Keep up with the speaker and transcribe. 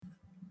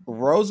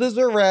Roses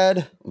are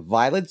red,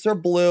 violets are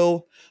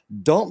blue.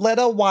 Don't let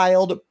a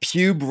wild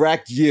pube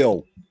wreck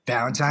you.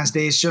 Valentine's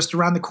Day is just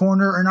around the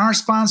corner, and our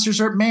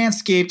sponsors at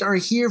Manscaped are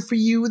here for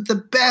you with the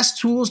best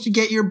tools to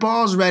get your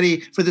balls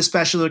ready for the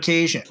special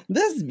occasion.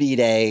 This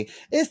V-Day,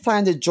 it's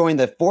time to join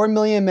the 4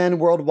 million men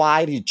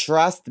worldwide who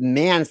trust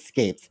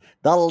Manscaped,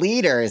 the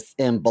leaders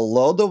in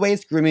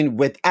below-the-waist grooming,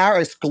 with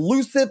our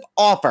exclusive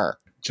offer.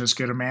 Just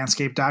go to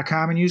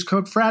manscaped.com and use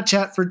code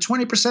FRATCHAT for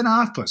 20%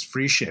 off plus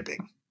free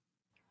shipping.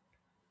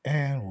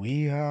 And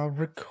we are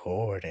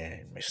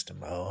recording, Mr.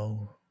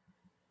 Mo.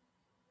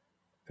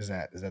 Is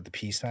that the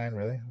peace sign,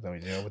 really? Is that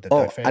what you do with the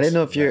duck face? I didn't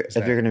know if you're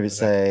going to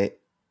say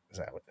is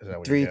that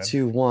what 3,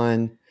 2,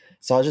 1.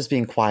 So I was just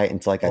being quiet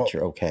until I got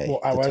your okay. Well,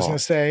 I was going to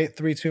say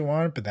 3, 2,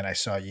 1, but then I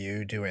saw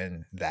you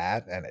doing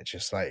that, and it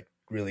just like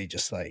really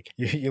just like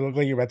you look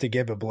like you're about to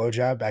give a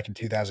blowjob back in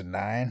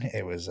 2009.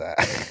 It was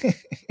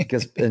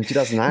because in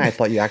 2009 I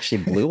thought you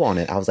actually blew on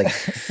it. I was like,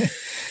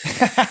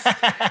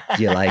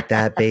 "You like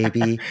that,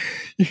 baby?"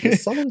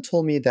 Someone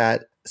told me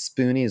that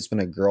spooning is when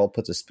a girl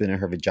puts a spoon in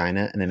her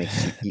vagina and then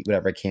makes you eat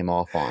whatever came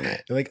off on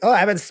it. You're like, "Oh,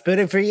 I've been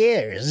spooning for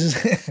years."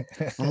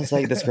 I was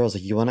like, this girl's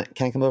like,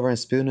 can I come over and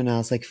spoon? And I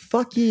was like,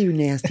 fuck you,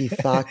 nasty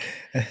fuck.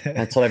 And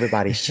I told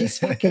everybody, she's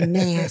fucking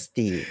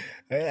nasty.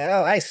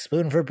 Oh, I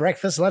spoon for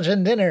breakfast, lunch,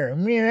 and dinner.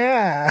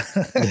 Yeah.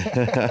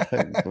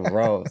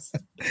 Gross.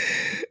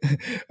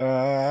 All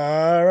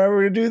right,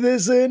 we're going to do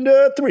this in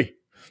 3,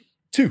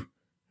 2,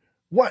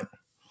 1.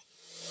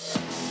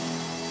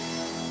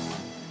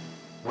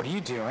 What are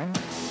you doing?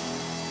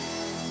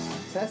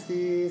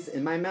 Testes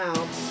in my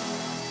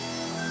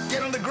mouth.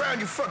 Get on the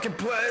ground, you fucking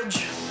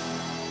pledge!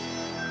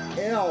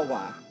 Ew.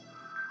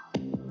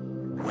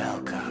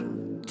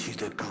 Welcome to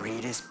the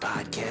greatest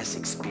podcast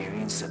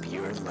experience of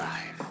your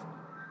life.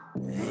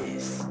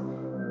 This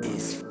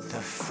is the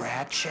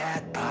Frat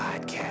Chat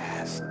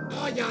Podcast.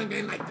 All young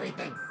men like 3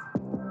 things.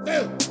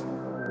 Food,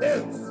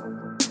 booze,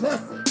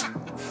 pussy.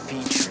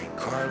 Featuring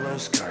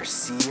Carlos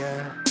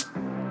Garcia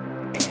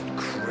and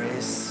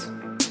Chris Moore.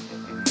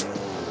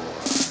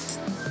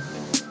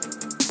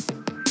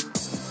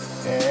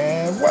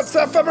 And what's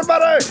up,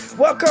 everybody?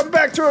 Welcome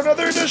back to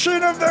another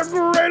edition of the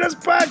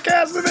greatest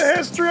podcast in the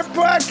history of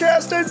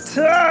podcasting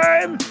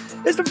time.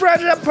 It's the Frat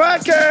Chat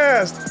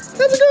Podcast.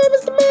 How's it going,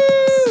 Mr.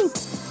 Moon?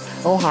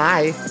 Oh,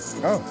 hi.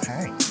 Oh,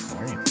 hi. How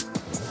are you?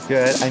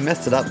 Good. I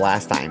messed it up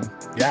last time.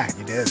 Yeah,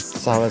 you did.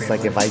 So I was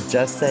like, if I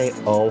just say,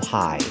 oh,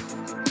 hi,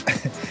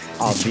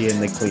 I'll be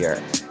in the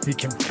clear. You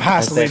can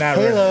possibly not.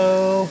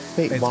 Hello.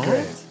 Wait, it's what?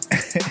 Great.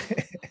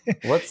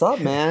 What's up,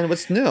 man?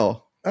 What's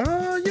new?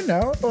 Oh,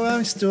 well,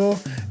 I'm still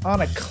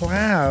on a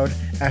cloud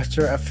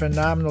after a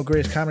phenomenal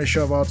greatest comedy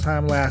show of all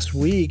time last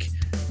week.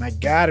 My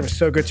God, it was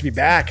so good to be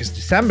back because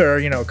December,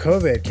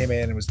 COVID came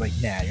in and was like,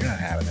 nah, you're not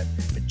having it.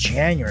 But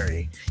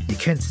January, you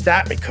couldn't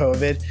stop me,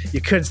 COVID.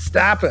 You couldn't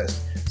stop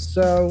us.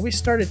 So we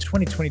started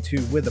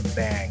 2022 with a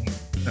bang.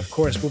 Of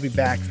course, we'll be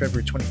back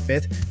February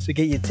 25th. So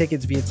get your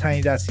tickets via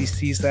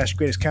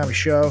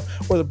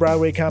tiny.cc/greatestcomedyshow or the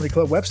Broadway Comedy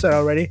Club website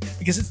already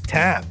because it's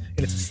time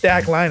and it's a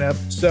stacked lineup.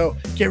 So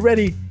get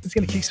ready. It's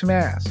going to kick some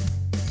ass.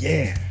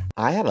 Yeah.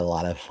 I had a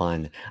lot of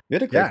fun. You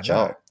had a great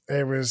show. No,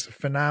 it was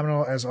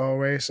phenomenal as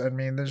always. I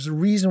mean, there's a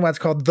reason why it's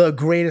called the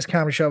greatest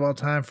comedy show of all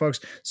time,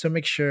 folks. So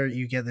make sure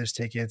you get those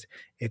tickets.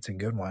 It's a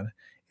good one.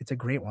 It's a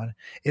great one.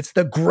 It's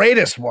the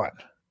greatest one.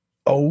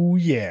 Oh,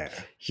 yeah.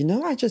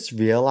 I just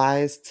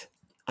realized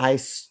I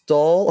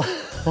stole.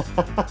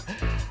 I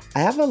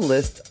have a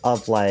list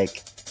of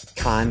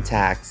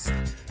contacts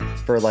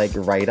for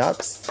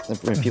write-ups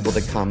for people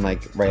to come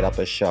write up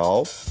a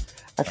show.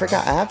 I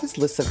forgot. I have this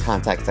list of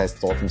contacts I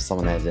stole from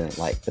someone that I didn't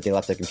like, but they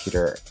left their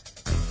computer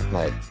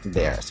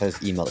there, so I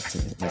just emailed it to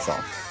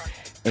myself.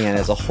 And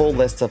there's a whole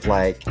list of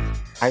I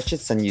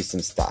should send you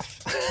some stuff.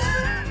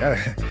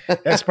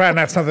 That's probably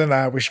not something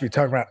that we should be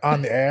talking about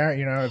on the air.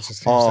 It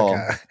just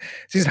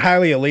seems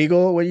highly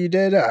illegal what you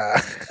did.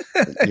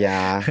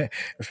 Yeah.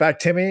 In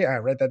fact, Timmy, I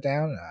write that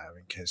down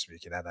in case we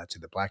can add that to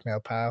the blackmail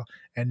pile.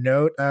 And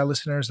note,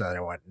 listeners, that I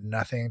want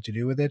nothing to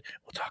do with it.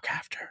 We'll talk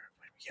after.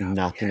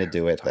 Nothing to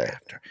do with it.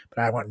 After. But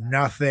I want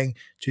nothing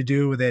to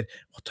do with it.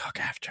 We'll talk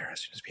after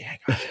as soon as we hang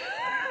up.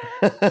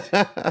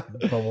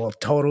 But we'll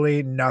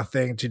totally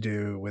nothing to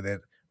do with it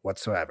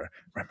whatsoever.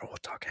 Remember, we'll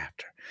talk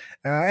after.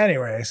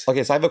 Anyways.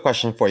 Okay, so I have a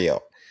question for you.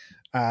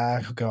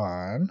 Go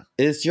on.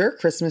 Is your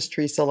Christmas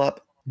tree still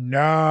up?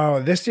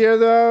 No. This year,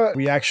 though,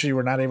 we actually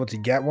were not able to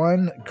get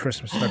one.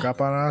 Christmas snuck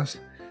up on us,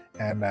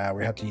 and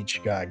we had to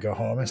each go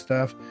home and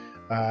stuff.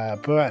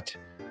 But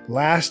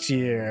last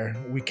year,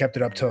 we kept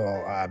it up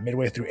till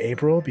midway through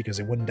April because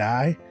it wouldn't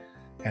die.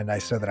 And I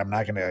said that I'm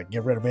not going to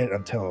get rid of it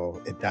until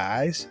it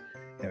dies.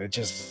 And it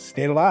just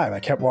stayed alive. I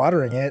kept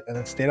watering it, and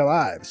it stayed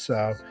alive.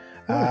 So,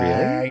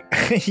 really?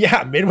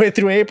 Yeah, midway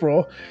through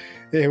April,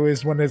 it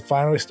was when it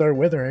finally started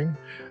withering.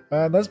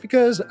 That's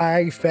because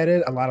I fed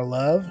it a lot of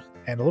love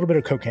and a little bit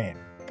of cocaine,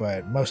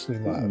 but mostly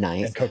love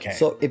and cocaine.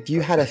 So if you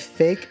had a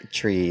fake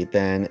tree,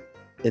 then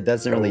it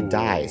doesn't really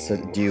die. So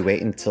do you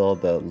wait until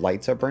the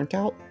lights are burnt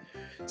out?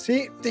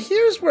 See,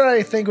 here's where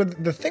I think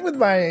the thing with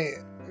my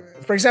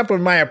for example,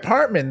 in my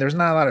apartment, there's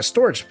not a lot of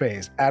storage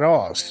space at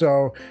all.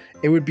 So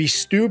it would be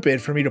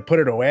stupid for me to put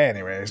it away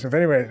anyway. So if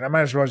anyway, I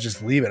might as well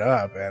just leave it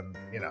up and,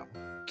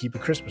 keep a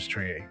Christmas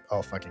tree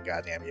all fucking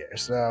goddamn year.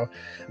 So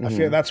I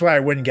feel that's why I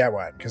wouldn't get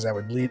one, because I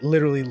would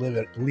literally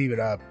leave it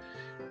up.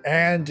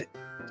 And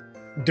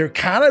they're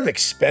kind of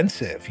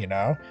expensive,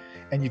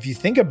 And if you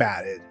think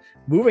about it,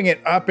 moving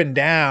it up and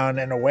down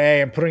and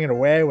away and putting it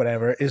away,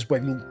 whatever, is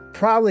what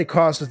probably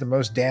causes the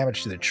most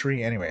damage to the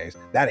tree anyways.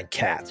 That and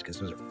cats, because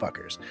those are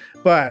fuckers.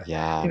 But,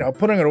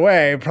 putting it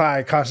away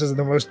probably causes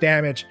the most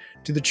damage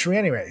to the tree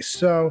anyway.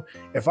 So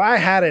if I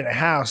had it in a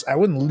house, I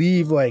wouldn't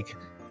leave like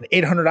an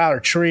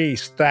 $800 tree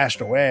stashed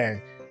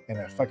away in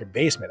a fucking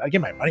basement. I'd get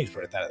my money's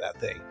worth out of that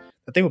thing.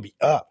 That thing would be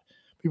up.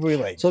 People would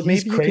be like, so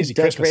maybe you could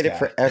decorate it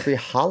for every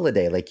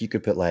holiday. Like you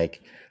could put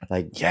like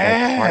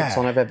hearts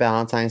on it for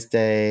Valentine's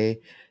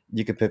Day.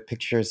 You could put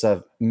pictures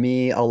of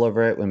me all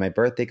over it when my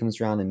birthday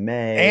comes around in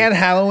May. And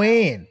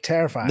Halloween.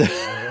 Terrifying.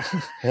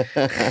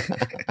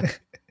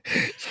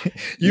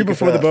 you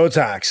before the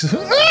Botox.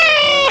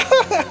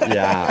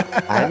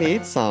 Yeah. I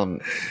need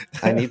some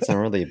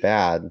really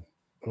bad.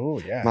 Oh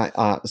yeah. My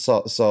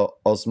so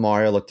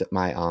Osmario looked at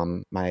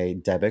my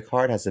debit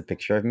card, has a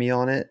picture of me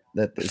on it.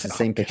 That it's the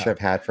same picture I've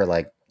had for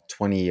like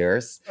 20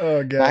 years.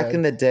 Oh god. Back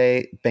in the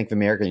day, Bank of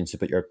America used to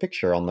put your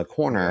picture on the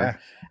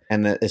corner,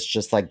 and it's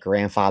just like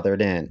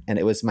grandfathered in, and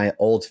it was my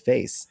old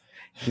face.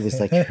 He was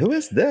like, "Who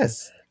is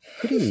this?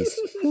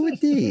 Who are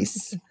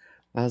these?"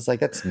 I was like,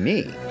 "That's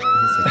me." He's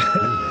like,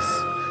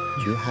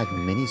 "Please, you had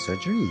many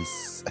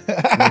surgeries."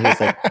 And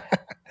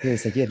he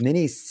was like, "You have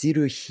many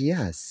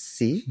cirugías,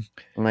 see?"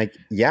 I'm like,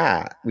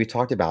 "Yeah, we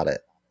talked about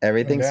it.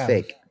 Everything's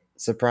fake.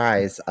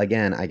 Surprise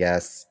again, I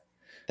guess."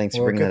 Thanks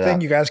for bringing it up. Good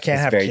thing you guys can't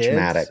have very kids.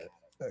 Traumatic.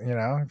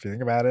 If you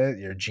think about it,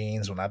 your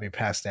genes will not be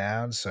passed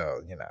down. So,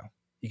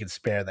 you can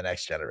spare the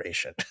next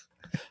generation.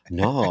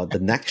 No, the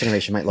next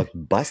generation might look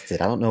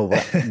busted. I don't know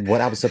what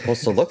I was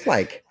supposed to look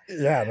like.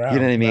 Yeah, no, you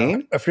know what I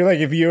mean? I feel like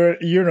if you and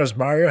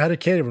Osmario had a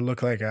kid, it would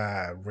look like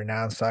a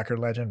renowned soccer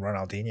legend,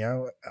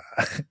 Ronaldinho.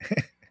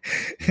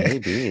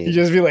 Maybe. You'd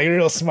just be like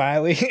real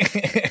smiley.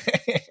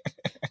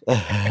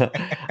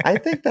 I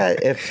think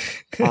that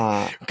if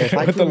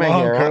I grew my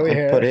hair out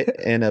and put it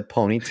in a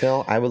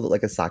ponytail, I would look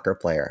like a soccer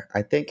player.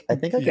 I think I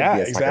could be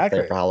a soccer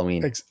player for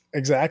Halloween.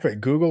 Exactly.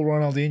 Google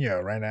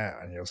Ronaldinho right now,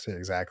 and you'll see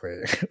exactly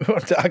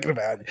what I'm talking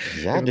about.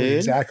 Yeah, dude.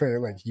 Exactly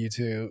like you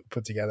two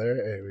put together.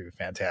 It would be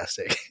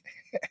fantastic.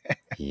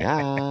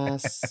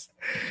 Yes.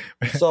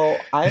 So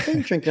I've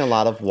been drinking a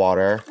lot of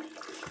water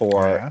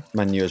for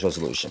my New Year's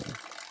resolution.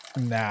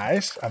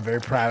 Nice. I'm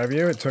very proud of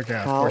you. It took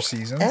 4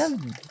 seasons.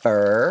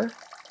 However,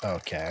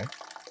 okay,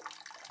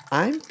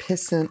 I'm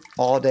pissing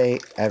all day,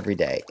 every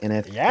day, and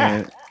if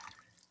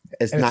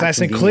it's not nice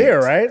and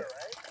clear, right?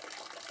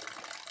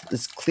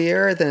 It's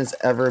clearer than it's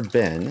ever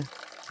been.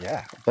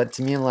 Yeah, but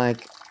to me,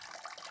 like,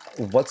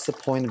 what's the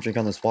point of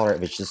drinking all this water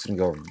if it's just gonna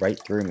go right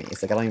through me?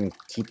 It's like I don't even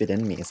keep it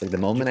in me. It's like the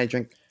moment I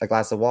drink a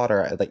glass of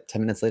water, like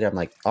 10 minutes later, I'm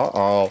like,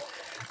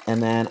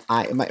 and then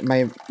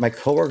my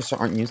coworkers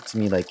aren't used to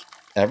me like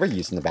ever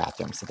using the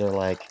bathroom, so they're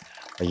like,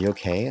 "Are you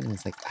okay?" And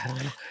it's like, I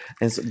don't know.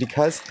 And so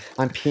because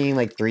I'm peeing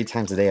like 3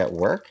 times a day at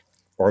work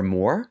or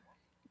more,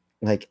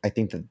 like I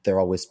think that they're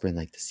all whispering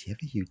like, "Does he have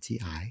a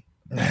UTI?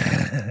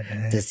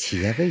 Does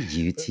he have a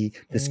UTI?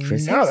 Does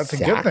Chris have that's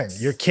sex?" a good thing.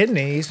 Your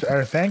kidneys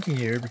are thanking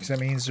you because that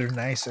means they're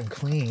nice and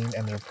clean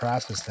and they're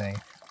processing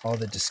all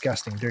the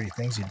disgusting, dirty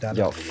things you've done.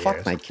 Yo,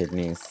 fuck my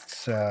kidneys.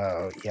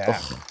 So yeah.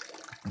 Ugh.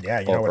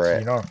 Yeah,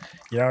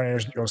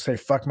 you'll say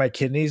fuck my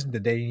kidneys the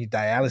day you need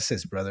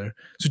dialysis, brother.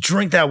 So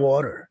drink that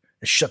water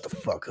and shut the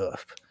fuck up.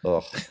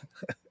 Ugh.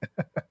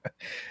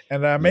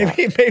 And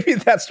maybe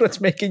that's what's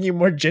making you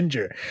more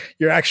ginger.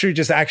 You're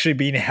actually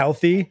being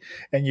healthy,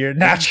 and your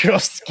natural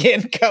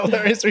skin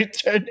color is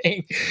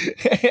returning.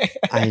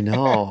 I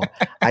know.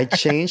 I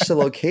changed the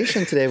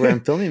location today where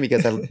I'm filming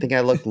because I think I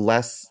look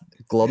less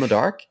glow in the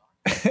dark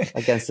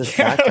against this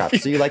backdrop.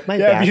 So you like my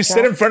backdrop? If you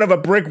sit in front of a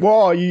brick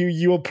wall,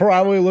 you will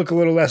probably look a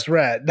little less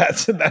red.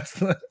 That's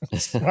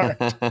smart.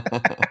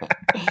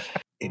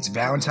 It's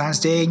Valentine's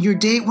Day and your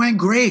date went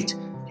great.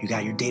 You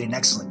got your date an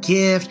excellent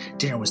gift,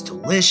 dinner was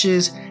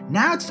delicious.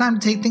 Now it's time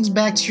to take things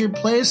back to your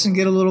place and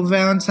get a little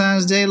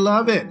Valentine's Day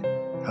lovin'.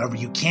 However,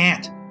 you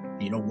can't.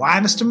 You know why,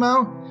 Mr.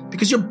 Mo?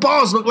 Because your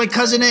balls look like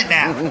Cousin It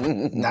now.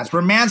 That's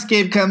where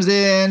Manscaped comes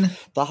in.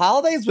 The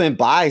holidays went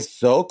by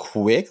so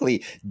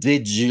quickly.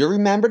 Did you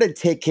remember to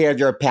take care of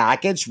your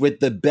package with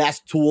the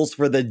best tools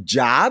for the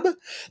job?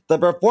 The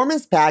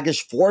Performance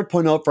Package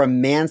 4.0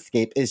 from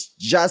Manscaped is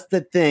just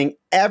the thing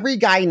every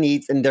guy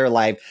needs in their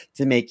life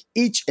to make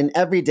each and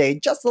every day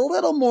just a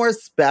little more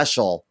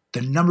special.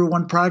 The number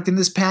one product in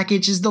this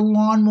package is the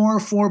Lawnmower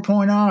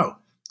 4.0.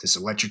 This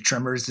electric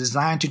trimmer is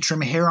designed to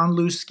trim hair on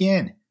loose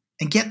skin.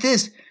 And get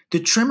this, the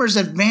trimmer's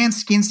advanced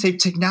skin-safe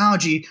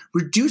technology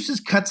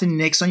reduces cuts and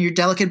nicks on your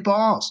delicate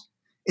balls.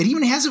 It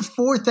even has a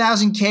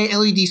 4000K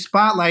LED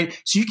spotlight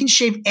so you can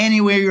shave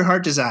anywhere your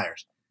heart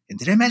desires. And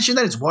did I mention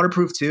that it's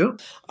waterproof too?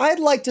 I'd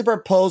like to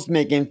propose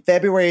making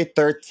February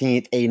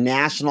 13th a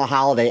national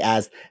holiday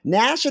as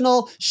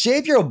National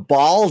Shave Your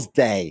Balls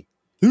Day.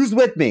 Who's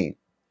with me?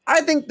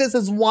 I think this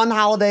is one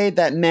holiday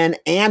that men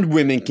and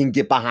women can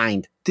get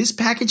behind. This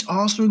package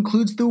also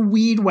includes the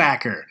Weed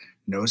Whacker,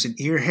 nose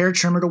and ear hair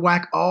trimmer to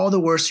whack all the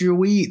worst of your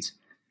weeds.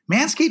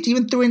 Manscaped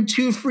even threw in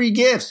 2 free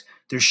gifts,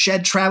 their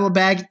Shed travel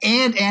bag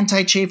and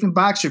anti-chafing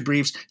boxer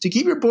briefs to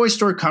keep your boys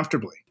stored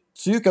comfortably.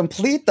 To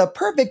complete the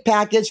perfect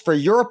package for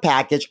your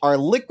package are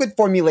liquid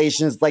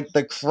formulations like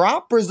the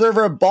Crop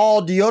Preserver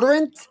Ball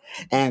Deodorant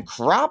and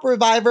Crop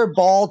Reviver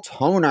Ball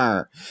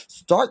Toner.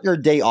 Start your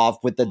day off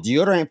with the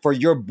deodorant for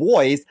your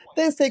boys,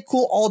 then stay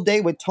cool all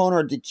day with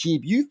toner to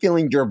keep you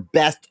feeling your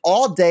best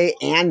all day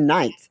and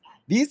night.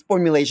 These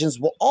formulations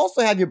will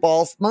also have your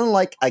balls smelling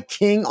like a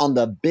king on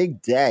the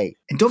big day.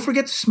 And don't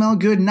forget to smell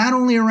good not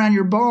only around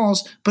your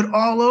balls, but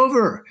all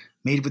over.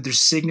 Made with their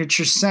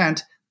signature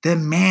scent, the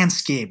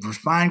Manscaped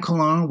Refined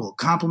Cologne will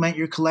complement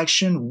your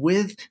collection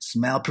with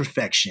smell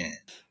perfection.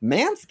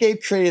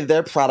 Manscaped created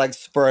their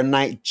products for a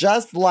night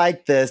just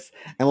like this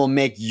and will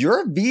make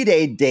your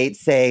V-Day date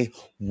say,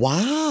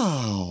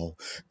 wow,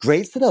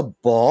 great set of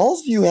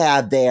balls you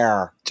have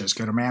there. Just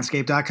go to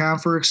manscaped.com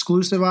for an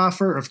exclusive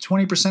offer of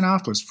 20%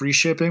 off plus free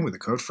shipping with the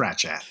code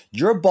FRATCHAT.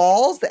 Your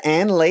balls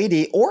and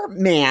lady or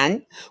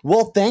man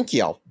will thank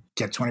you.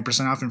 Get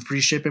 20% off and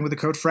free shipping with the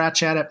code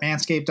FRATCHAT at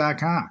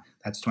manscaped.com.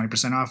 That's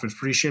 20% off with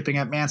free shipping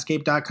at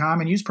manscaped.com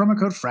and use promo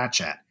code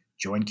FRATCHAT.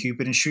 Join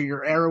Cupid and shoot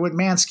your arrow with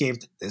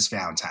Manscaped this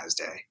Valentine's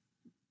Day.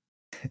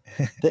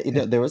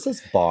 There was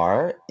this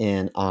bar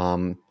in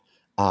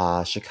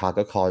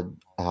Chicago called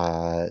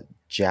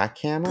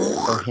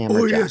Jackhammer or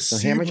Hammer Jack. So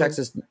Hammer Jack's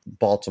is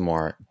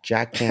Baltimore.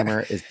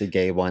 Jackhammer is the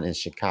gay one in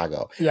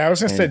Chicago. Yeah, I was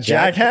going to say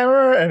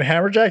Jackhammer and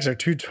Hammer Jacks are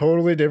 2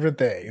 totally different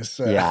things.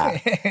 So. Yeah.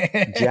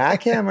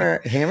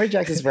 Hammer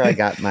Jacks is where I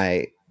got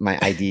my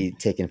ID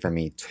taken from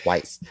me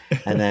twice.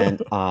 And then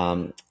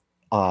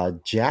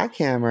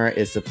Jackhammer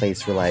is the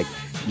place where like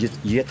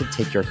you have to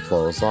take your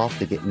clothes off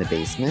to get in the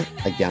basement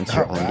against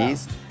your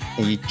undies. Wow.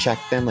 And you check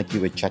them like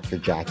you would check your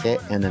jacket.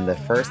 And then the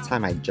first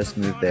time I just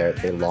moved there,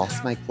 they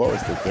lost my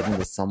clothes. They gave them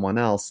to someone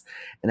else.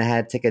 And I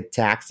had to take a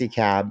taxi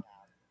cab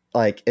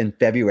like in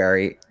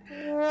February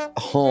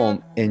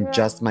home in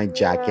just my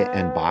jacket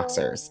and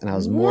boxers. And I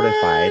was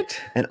mortified.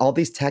 And all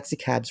these taxi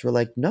cabs were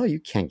like, no,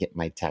 you can't get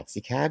my taxi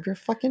cab. You're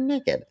fucking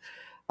naked.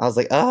 I was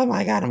like, oh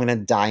my God, I'm going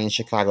to die in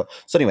Chicago.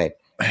 So anyway.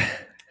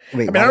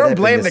 Wait, I don't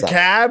blame the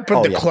cab,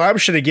 but the club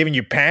should have given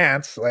you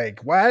pants.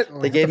 Like,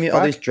 what? They gave me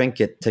all these drink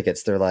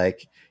tickets. They're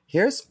like,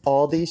 here's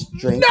all these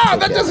drink tickets. No,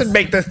 that doesn't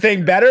make the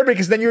thing better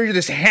because then you're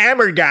this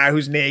hammered guy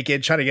who's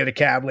naked trying to get a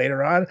cab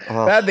later on.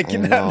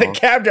 The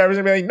cab driver's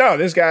going to be like, no,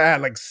 this guy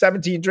had like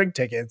 17 drink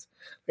tickets.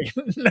 Like,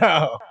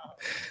 no.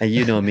 And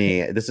you know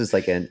me, this was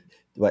like in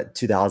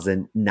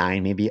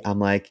 2009 maybe. I'm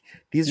like,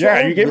 these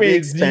are you give me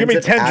 10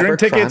 drink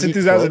tickets in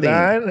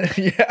 2009.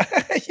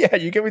 yeah,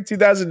 you give me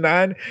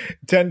 2009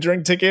 10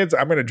 drink tickets.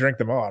 I'm gonna drink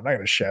them all. I'm not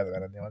gonna share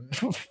them with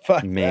anyone.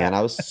 Fuck man,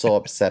 I was so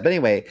upset. But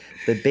anyway,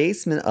 the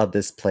basement of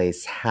this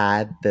place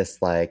had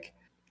this like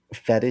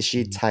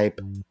fetishy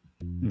type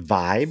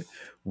vibe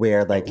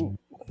where like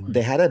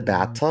they had a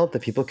bathtub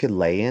that people could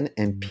lay in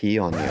and pee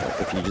on you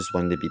if you just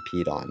wanted to be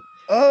peed on.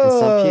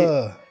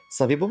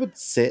 Some people would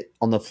sit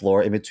on the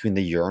floor in between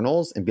the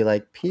urinals and be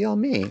like, pee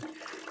on me.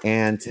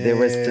 And there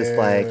was this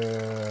like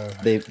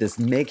this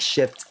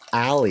makeshift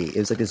alley. It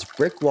was like this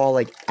brick wall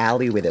like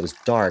alleyway that was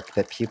dark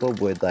that people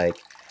would like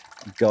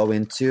go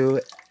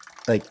into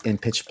like in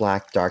pitch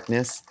black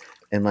darkness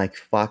and like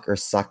fuck or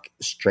suck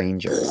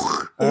strangers.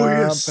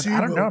 But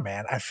I don't know,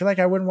 man. I feel like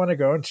I wouldn't want to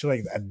go into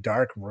like a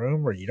dark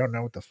room where you don't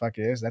know what the fuck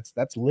it is.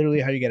 That's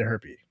literally how you get a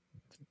herpes.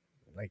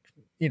 Like,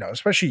 you know,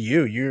 especially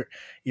you're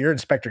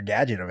Inspector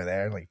Gadget over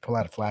there. Like, pull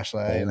out a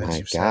flashlight. Oh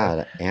my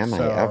God, am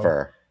I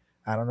ever?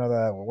 I don't know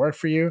that will work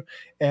for you.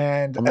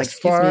 And I'm like,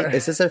 excuse me,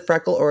 is this a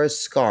freckle or a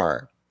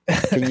scar?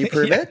 Can you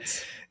prove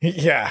it?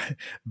 Yeah.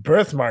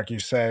 Birthmark, you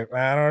say.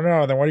 I don't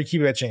know. Then why do you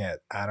keep itching it?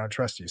 I don't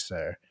trust you,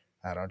 sir.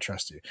 I don't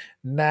trust you.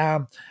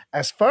 Now,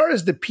 as far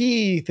as the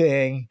pee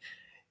thing,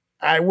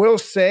 I will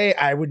say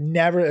I would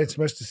never, it's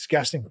the most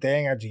disgusting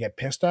thing I'd get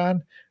pissed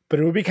on. But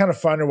it would be kind of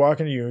fun to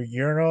walk into your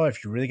urinal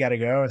if you really got to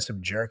go and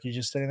some jerky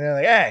just sitting there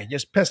like, hey,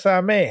 just pissed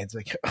on me. It's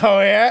like, oh,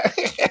 yeah?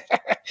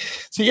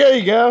 So here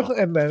you go.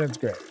 And then it's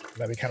great.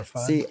 That'd be kind of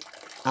fun. See,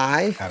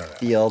 I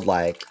feel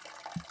like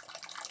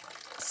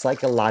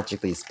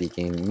psychologically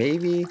speaking,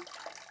 maybe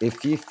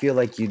if you feel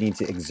like you need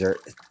to exert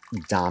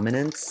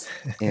dominance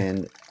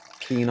and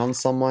peeing on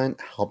someone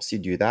helps you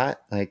do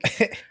that.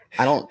 Like,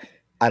 I don't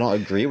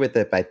agree with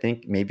it, but I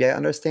think maybe I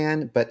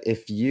understand. But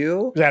if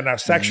you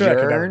sexually I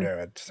could never do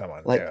it to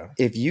someone. Like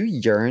if you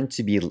yearn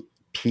to be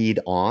peed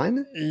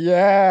on,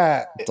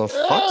 what the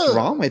fuck's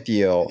wrong with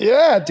you?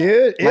 Yeah,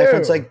 dude. My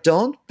friend's like,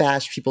 don't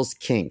bash people's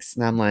kinks.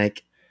 And I'm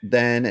like,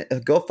 then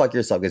go fuck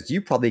yourself because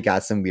you probably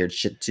got some weird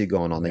shit too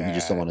going on that you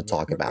just don't want to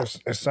talk about.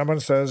 If someone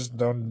says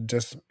don't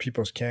diss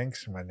people's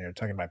kinks when they're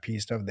talking about pee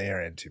stuff, they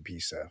are into pee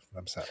stuff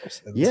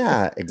themselves.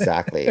 Yeah,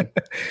 exactly. I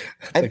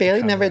like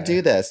barely a never comment.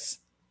 do this.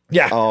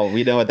 Yeah. Oh,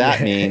 we know what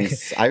that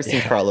means. I've seen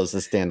Yeah.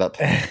 Carlos's stand up.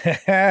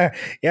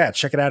 Yeah,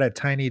 check it out at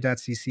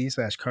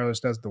tiny.cc/Carlos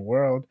Does the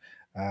World.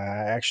 I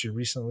actually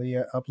recently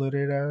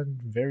uploaded a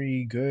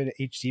very good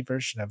HD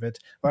version of it.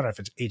 Well, I don't know if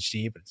it's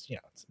HD, but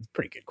it's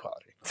pretty good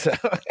quality. So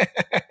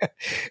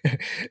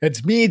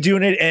it's me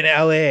doing it in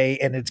LA,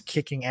 and it's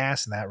kicking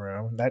ass in that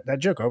room. That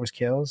joke always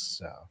kills.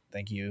 So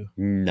thank you,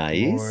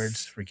 Nice.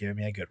 Lords, for giving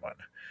me a good one.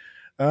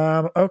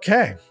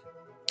 Okay,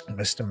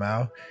 Mr.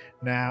 Mo.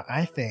 Now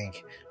I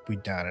think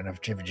we've done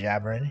enough jibber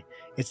jabbering.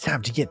 It's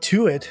time to get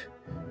to it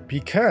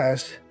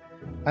because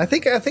I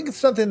think it's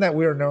something that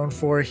we're known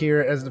for here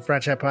as the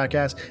Frat Chat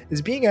Podcast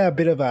is being a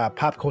bit of a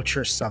pop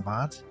culture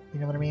savant. You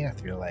know what I mean? I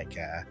feel like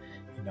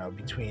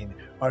between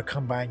our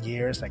combined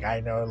years, like I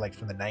know like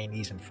from the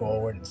 90s and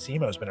forward, and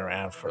Simo's been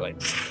around for like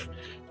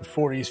the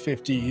 40s,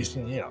 50s,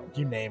 and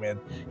you name it.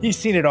 He's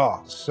seen it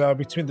all. So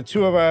between the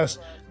two of us,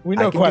 we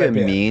know I can quite do a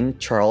bit. mean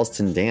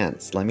Charleston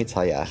dance, let me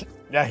tell you.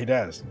 Yeah, he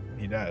does.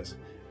 He does.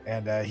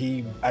 And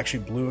he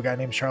actually blew a guy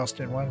named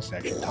Charleston once.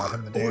 Actually taught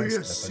him the dance.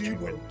 That's actually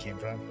where it came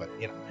from. But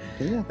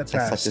Yeah, that's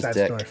I a sucked his sad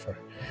dick story for.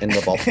 in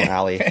the Baltimore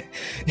alley.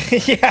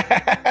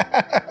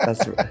 Yeah.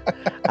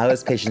 I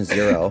was patient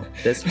zero.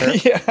 This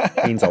hurt Yeah.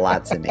 means a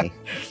lot to me.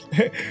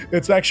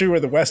 It's actually where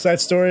the West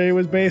Side Story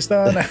was based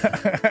on.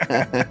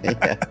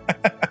 Yeah.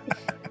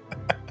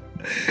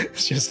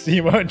 It's just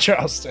Simo and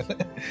Charleston.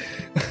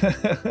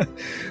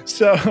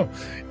 So,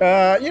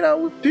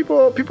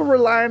 people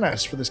rely on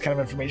us for this kind of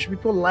information.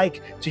 People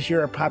like to hear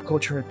our pop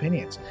culture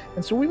opinions.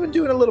 And so we've been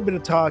doing a little bit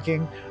of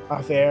talking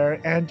off air.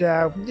 And,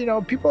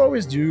 people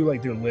always do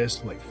like their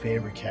list of like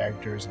favorite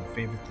characters and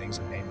favorite things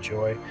that they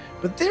enjoy.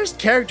 But there's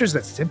characters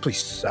that simply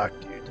suck,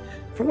 dude.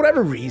 For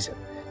whatever reason.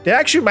 They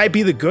actually might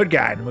be the good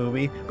guy in the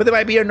movie, but they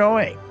might be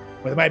annoying.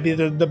 Or they might be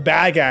the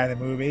bad guy in the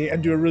movie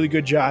and do a really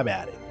good job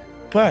at it.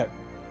 But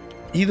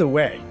either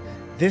way,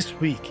 this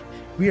week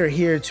we are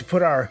here to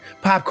put our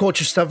pop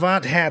culture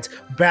savant hats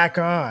back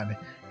on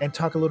and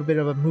talk a little bit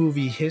of a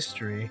movie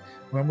history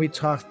when we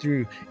talk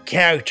through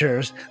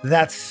characters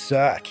that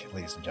suck,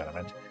 ladies and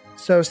gentlemen.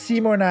 So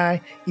Seymour and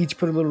I each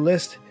put a little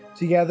list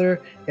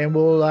together, and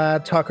we'll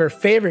talk our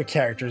favorite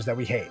characters that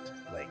we hate,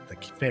 like the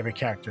favorite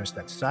characters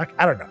that suck.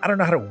 I don't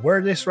know how to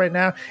word this right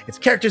now. It's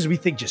characters we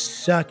think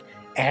just suck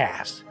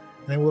ass,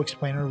 and then we'll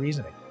explain our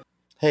reasoning.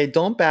 Hey,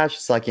 don't bash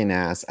sucking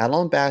ass. I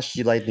don't bash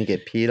you like to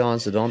get peed on,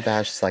 so don't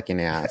bash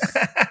sucking ass.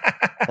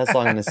 That's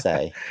all I'm gonna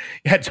say.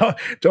 Yeah,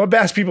 don't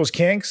bash people's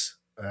kinks.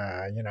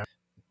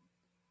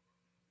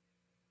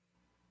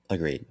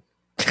 Agreed.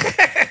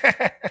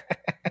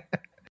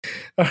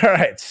 All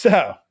right,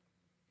 so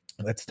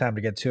it's time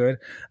to get to it.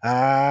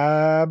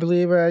 I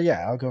believe,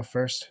 I'll go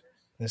first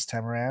this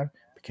time around.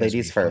 Because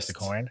Ladies we flipped first. The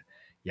coin.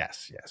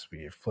 Yes,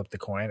 we flip the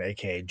coin,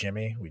 aka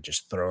Jimmy. We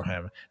just throw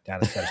him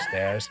down a set of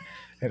stairs,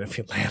 and if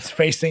he lands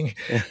facing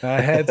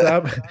heads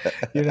up,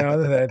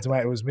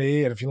 it was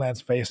me. And if he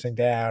lands facing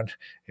down,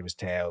 it was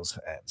tails.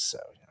 And so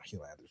he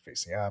landed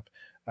facing up.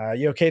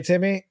 You okay,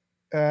 Timmy?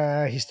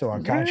 He's still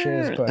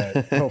unconscious,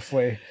 but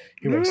hopefully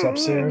he wakes up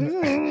soon.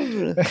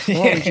 Oh,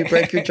 did you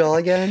break your jaw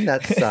again?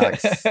 That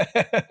sucks.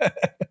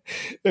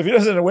 If he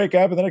doesn't wake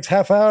up in the next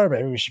half hour,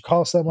 maybe we should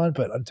call someone.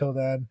 But until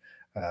then,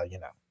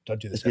 don't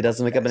do this. If he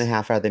doesn't wake up in a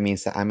half hour, that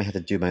means that I'm gonna have to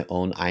do my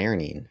own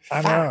ironing.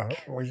 I Fuck. know.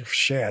 Well,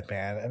 shit,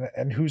 man.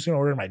 And who's going to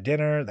order my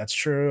dinner? That's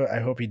true. I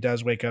hope he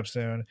does wake up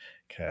soon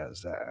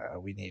because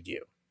we need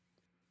you.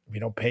 We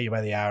don't pay you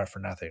by the hour for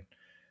nothing.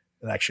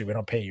 And actually, we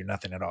don't pay you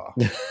nothing at all.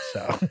 So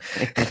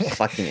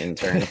Fucking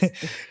interns.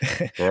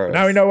 But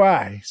now we know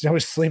why. He's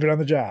always sleeping on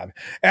the job.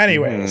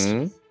 Anyways,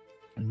 Mhm.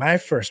 my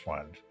first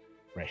one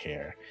right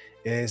here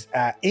is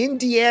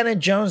Indiana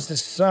Jones' the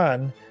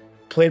son,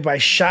 played by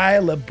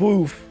Shia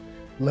LaBeouf.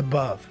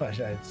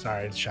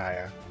 Sorry, it's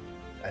Shia.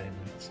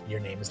 Your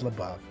name is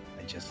LaBeouf.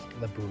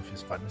 LaBeouf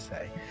is fun to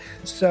say.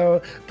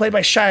 So, played by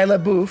Shia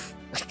LaBeouf.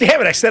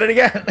 Damn it, I said it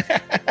again.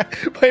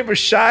 Played by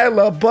Shia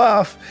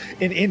LaBeouf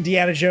in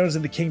Indiana Jones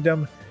and the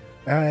Kingdom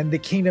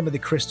of the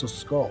Crystal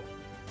Skull.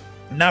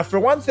 Now, for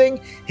one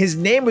thing, his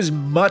name was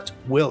Mutt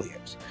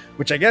Williams,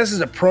 which I guess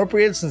is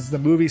appropriate since the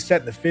movie's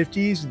set in the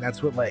 50s, and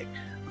that's what, like,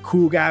 a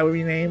cool guy would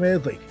be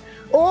named. Like,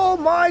 oh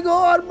my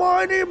God,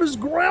 my name is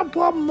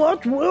Grandpa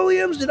Mutt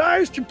Williams, and I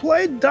used to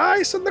play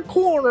dice in the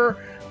corner.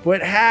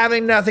 But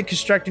having nothing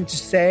constructive to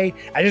say,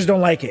 I just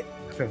don't like it.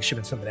 I feel like it should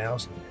have been something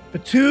else.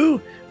 But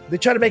two, they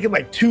tried to make him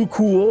like too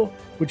cool,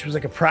 which was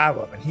like a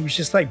problem. And he was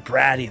just like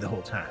bratty the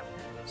whole time.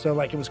 So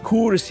like it was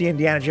cool to see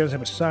Indiana Jones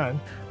have a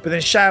son. But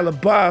then Shia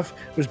LaBeouf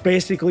was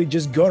basically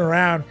just going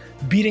around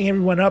beating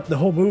everyone up the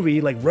whole movie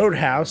like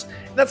Roadhouse.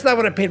 And that's not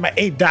what I paid my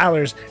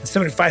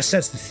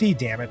 $8.75 to see,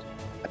 damn it.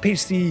 I paid to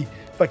see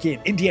fucking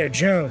Indiana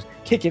Jones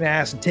kicking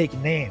ass and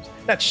taking names,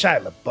 not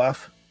Shia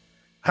LaBeouf.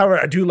 However,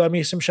 I do love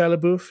me some Shia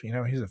LaBeouf. You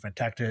know, he's a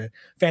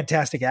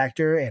fantastic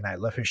actor, and I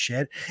love his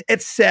shit.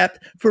 Except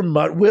for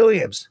Mutt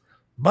Williams.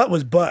 Mutt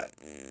was butt.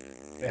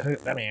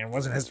 I mean, it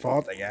wasn't his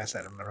fault, I guess.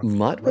 I don't know.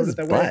 Mutt was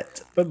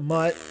butt. But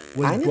Mutt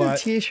was I need butt.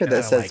 a T-shirt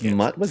that says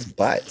Mutt was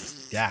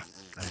butt. Yeah,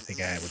 I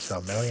think I would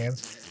sell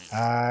millions.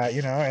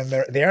 You know, and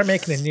they are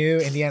making a new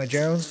Indiana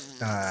Jones.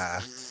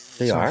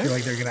 They so are? I feel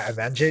like they're gonna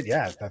avenge it.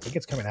 Yeah, I think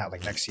it's coming out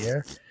like next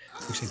year.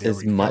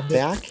 Is Mutt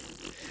back?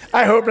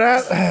 I hope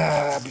not,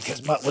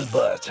 because Mutt was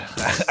butt.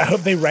 I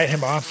hope they write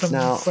him off some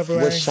Now, clever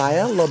way. was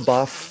Shia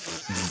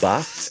LaBeouf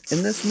buff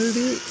in this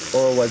movie,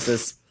 or was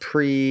this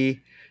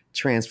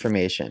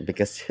pre-transformation?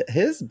 Because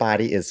his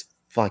body is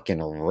fucking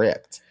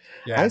ripped.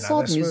 Yeah, I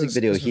saw the music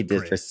video he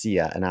did for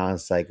Sia, and I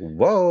was like,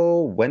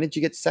 whoa, when did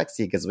you get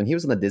sexy? Because when he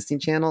was on the Disney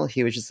Channel,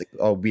 he was just like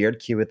a weird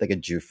kid with like a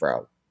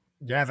Jufro.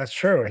 Yeah, that's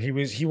true.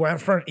 He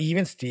went from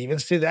Even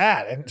Stevens to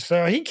that, and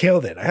so he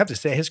killed it. I have to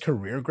say, his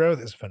career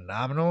growth is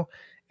phenomenal,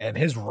 and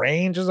his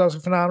range is also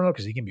phenomenal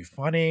because he can be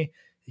funny,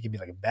 he can be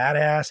like a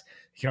badass,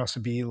 he can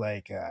also be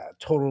like a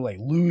total like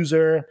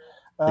loser.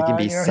 He can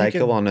be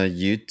psycho on a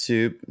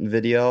YouTube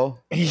video.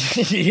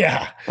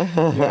 yeah.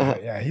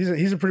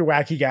 He's a pretty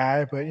wacky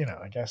guy, but you know,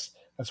 I guess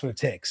that's what it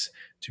takes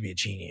to be a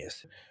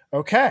genius.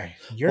 Okay,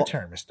 your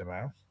turn, Mr.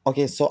 Mo.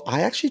 Okay, so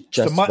I actually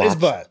just Mutt is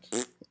butt.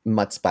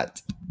 Mutt's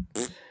butt.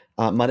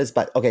 Mutt is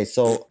butt. Okay,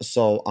 so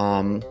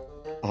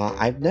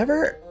I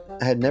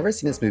had never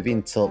seen this movie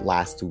until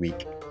last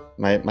week.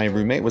 My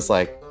roommate was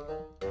like,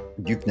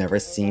 "You've never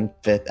seen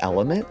Fifth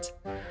Element?"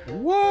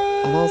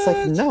 What? And I was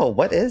like, "No,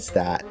 what is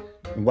that?"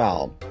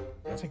 Well,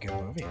 that's a good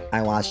movie.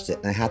 I watched it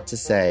and I had to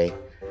say,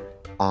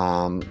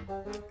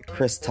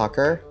 Chris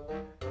Tucker,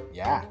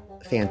 yeah,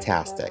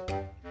 fantastic.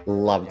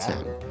 Loved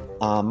him.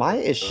 My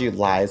issue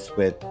lies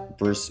with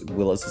Bruce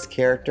Willis's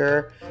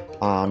character,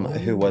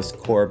 who was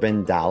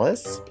Corbin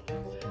Dallas.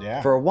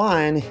 Yeah. For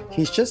one,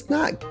 he's just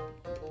not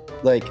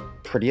like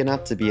pretty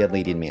enough to be a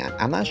leading man.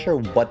 I'm not sure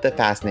what the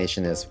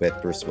fascination is with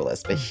Bruce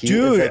Willis, but he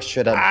is like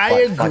straight up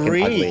fucking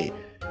ugly.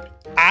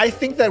 I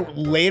think that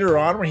later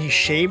on when he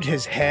shaved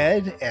his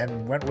head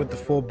and went with the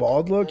full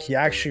bald look, he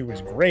actually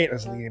was great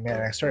as a leading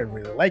man. I started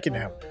really liking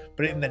him.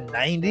 But in the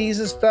 90s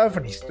and stuff,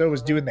 when he still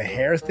was doing the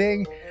hair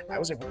thing, I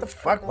was like, what the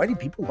fuck? Why do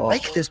people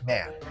like this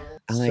man?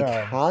 I'm like,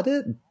 how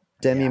did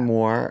Demi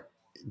Moore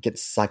get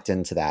sucked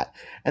into that?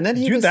 And then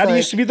he was that like,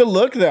 used to be the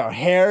look though.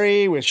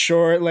 Hairy with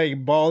short,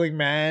 like balding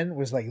man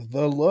was like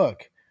the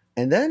look.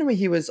 And then when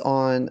he was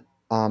on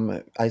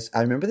I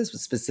remember this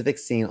specific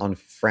scene on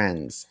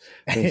Friends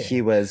when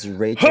he was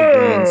Rachel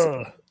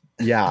Green's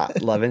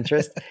love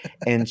interest,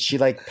 and she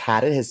like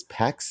patted his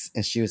pecs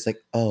and she was like,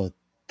 "Oh,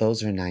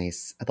 those are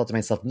nice." I thought to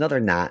myself, "No, they're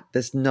not.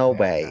 There's no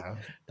way.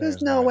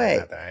 There's no way."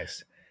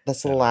 Nice.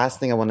 That's the last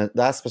thing I want to.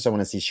 That's what I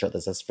want to see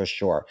shirtless. That's for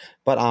sure.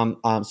 But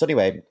So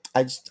anyway,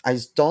 I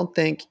just don't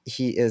think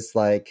he is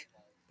like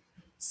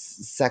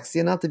sexy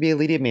enough to be a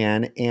leading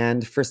man,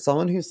 and for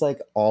someone who's like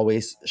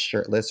always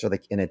shirtless or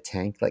like in a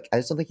tank, like I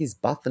just don't think he's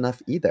buff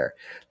enough either.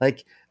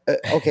 Like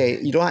okay,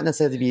 you don't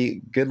necessarily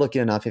be good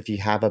looking enough if you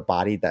have a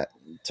body that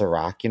to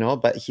rock, you know,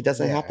 but he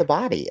doesn't have the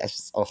body.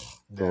 It's just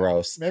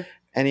gross.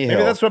 Maybe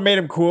that's what made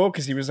him cool,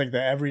 because he was like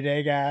the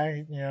everyday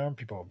guy, you know.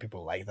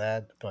 People like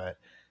that. But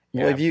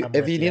well,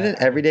 if you need an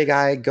everyday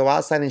guy, go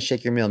outside and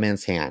shake your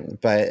mailman's hand.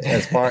 But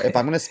if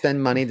I'm going to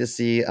spend money to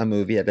see a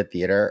movie at the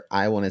theater,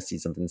 I want to see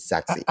something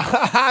sexy.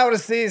 I want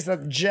to see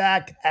some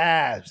jacked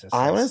abs.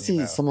 I want to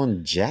see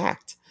someone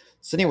jacked.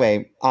 So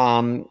anyway,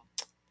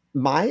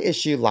 my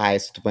issue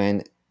lies with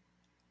when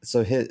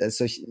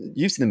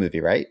you've seen the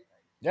movie, right?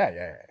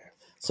 Yeah.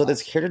 So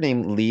there's a character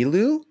named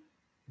Lilu,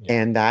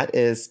 and that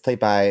is played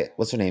by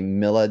what's her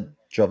name, Mila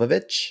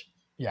Jovovich.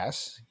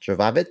 Yes.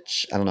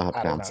 Jovovich. I don't know how to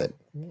pronounce it.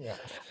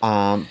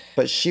 Yeah.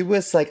 But she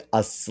was like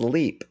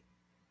asleep,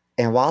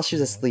 and while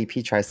she's asleep,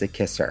 he tries to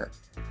kiss her,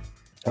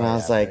 and I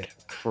was like,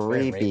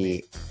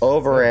 creepy.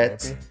 Over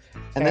it.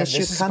 And then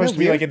she's kind of supposed to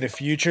be like in the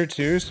future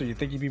too, so you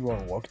think you'd be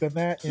more woke than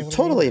that? You know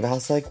totally. But I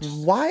was like,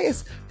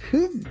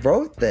 who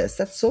wrote this?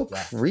 That's so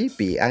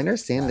creepy. I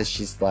understand that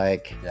she's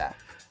like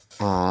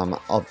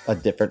of a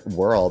different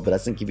world, but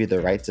doesn't give you the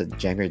right to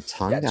jam your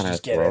tongue down her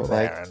throat.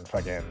 And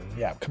fucking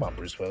come on,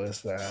 Bruce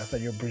Willis. I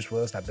thought you were Bruce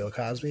Willis, not Bill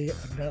Cosby.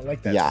 I'm not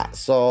like that. Yeah.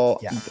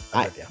 So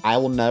I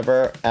will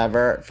never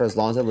ever, for as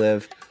long as I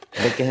live,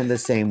 look at him the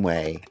same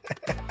way,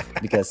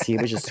 because he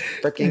was just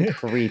freaking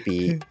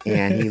creepy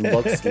and he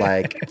looks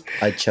like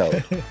a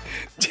choke.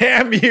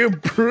 Damn you,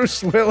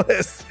 Bruce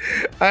Willis.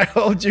 I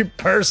hold you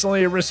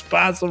personally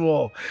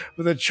responsible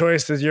for the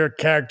choices your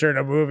character in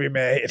a movie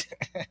made.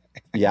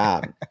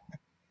 Yeah.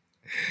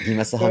 He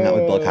must have hung out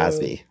with Bill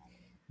Cosby.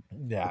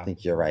 Yeah. I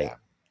think you're right. Yeah.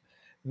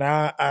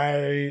 Now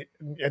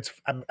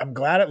I'm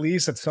glad at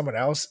least that someone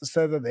else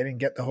said that they didn't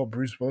get the whole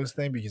Bruce Willis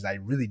thing, because I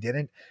really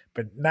didn't.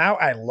 But now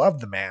I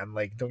love the man.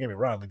 Like, don't get me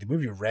wrong. Like the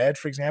movie Red,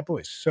 for example,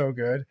 is so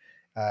good.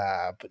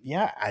 But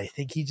yeah, I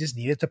think he just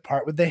needed to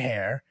part with the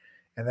hair,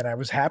 and then I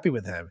was happy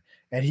with him.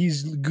 And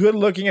he's good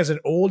looking as an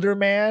older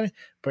man,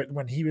 but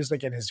when he was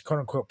like in his quote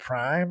unquote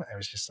prime, I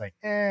was just like,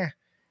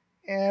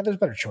 Yeah, there's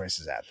better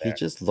choices out He there.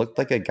 just looked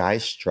like a guy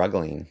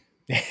struggling.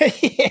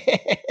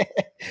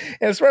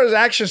 And as far as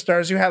action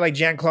stars, you had like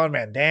Jean-Claude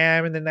Van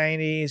Damme in the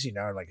 90s, you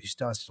know, like you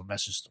still have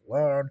Sylvester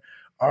Stallone,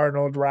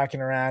 Arnold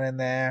rocking around in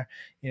there.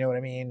 You know what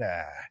I mean?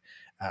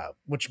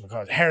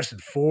 Whatchamacallit, Harrison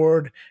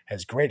Ford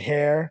has great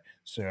hair.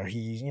 So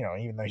he's, you know,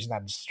 even though he's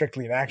not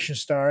strictly an action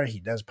star, he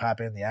does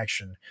pop in the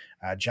action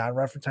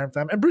genre from time to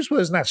time. And Bruce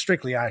Willis is not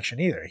strictly action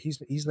either.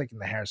 He's like in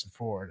the Harrison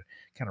Ford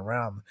kind of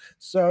realm.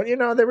 So, you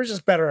know, there were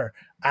just better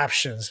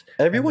options.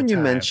 Everyone you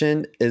time.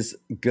 mentioned is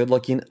good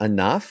looking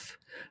enough,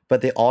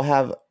 but they all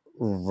have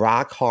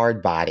rock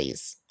hard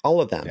bodies.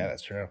 All of them. Yeah,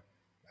 that's true.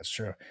 That's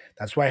true.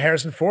 That's why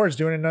Harrison Ford's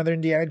doing another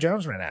Indiana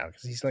Jones right now,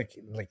 because he's like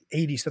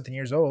 80 something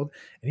years old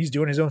and he's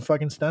doing his own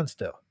fucking stunts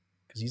still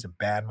because he's a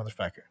bad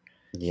motherfucker.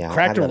 Yeah,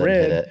 Cracked I'd a let him hit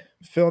rib it.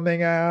 filming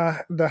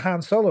the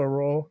Han Solo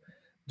role,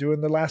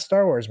 doing the last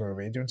Star Wars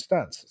movie, doing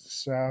stunts.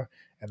 So,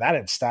 and that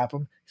didn't stop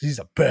him because he's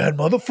a bad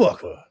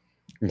motherfucker.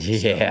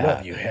 Yeah, I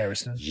love you,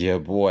 Harrison. yeah,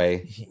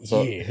 boy.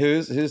 So Yeah.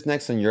 who's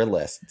next on your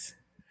list?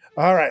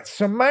 All right,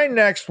 so my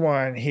next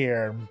one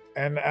here,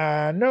 and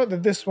note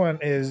that this one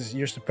is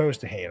you're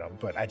supposed to hate him,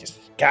 but I just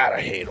gotta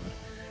hate him.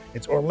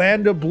 It's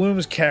Orlando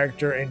Bloom's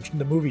character in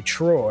the movie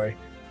Troy,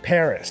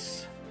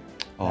 Paris.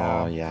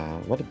 Oh yeah,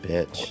 what a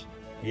bitch.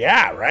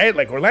 Yeah, right?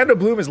 Like Orlando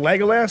Bloom is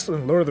Legolas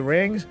in Lord of the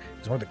Rings.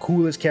 He's one of the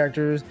coolest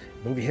characters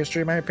in movie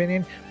history, in my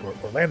opinion. But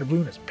Orlando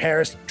Bloom is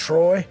Paris and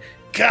Troy.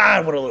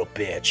 God, what a little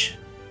bitch.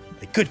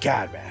 Like, good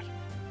God, man.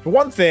 For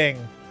one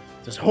thing,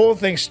 this whole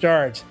thing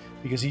starts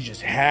because he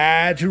just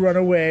had to run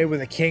away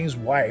with a king's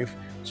wife,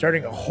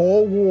 starting a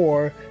whole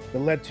war that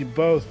led to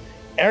both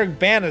Eric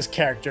Bana's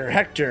character,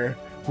 Hector,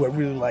 who I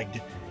really liked,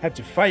 had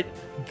to fight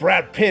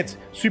Brad Pitt's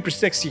super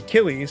sexy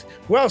Achilles,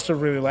 who I also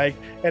really liked,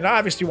 and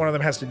obviously one of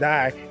them has to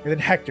die, and then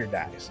Hector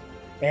dies.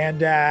 And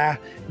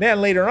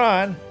then later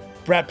on,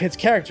 Brad Pitt's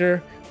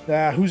character,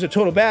 who's a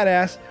total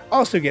badass,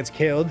 also gets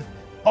killed,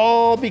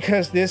 all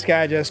because this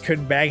guy just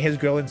couldn't bang his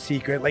girl in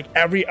secret like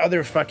every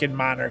other fucking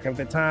monarch of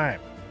the time.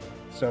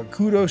 So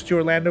kudos to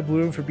Orlando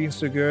Bloom for being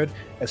so good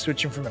at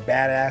switching from a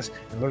badass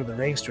in Lord of the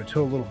Rings to a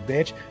total little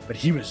bitch, but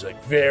he was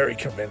like very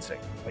convincing,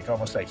 like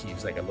almost like he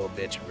was like a little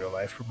bitch in real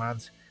life for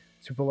months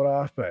to pull it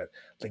off. But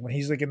like when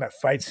he's like in that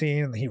fight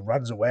scene and he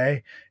runs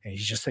away and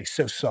he's just like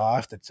so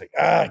soft, it's like,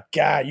 oh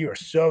God, you are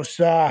so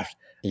soft.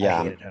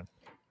 Yeah.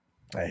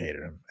 I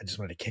hated him. I just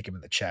wanted to kick him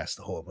in the chest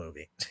the whole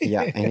movie.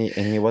 Yeah, and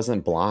he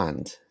wasn't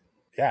blonde.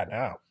 Yeah,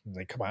 no.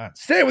 Like, come on.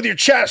 Say it with your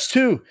chest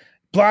too,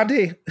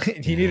 Blondie.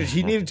 he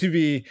needed to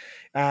be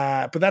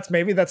but that's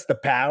the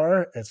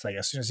power. It's like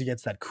as soon as he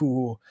gets that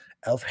cool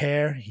elf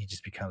hair, he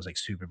just becomes like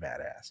super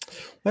badass.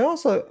 I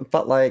also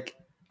felt like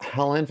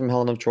Helen from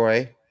Helen of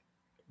Troy,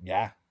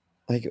 Yeah.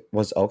 like,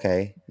 was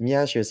okay.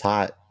 Yeah, she was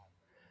hot.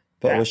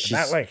 But Yeah, was she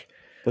not like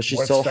was she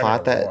worth so starting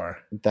hot a war.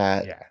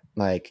 that Yeah.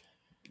 like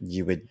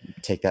you would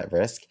take that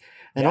risk?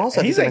 And Yeah,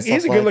 also he's I a think to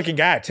myself, good looking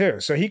guy too.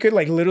 So he could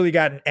like literally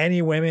gotten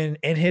any women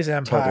in his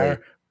empire,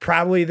 Totally.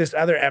 probably this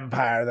other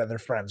empire that they're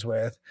friends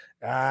with,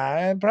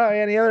 and probably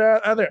any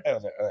other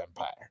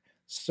empire.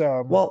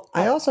 So well,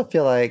 I also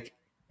feel like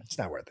it's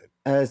not worth it.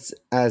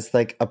 as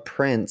like a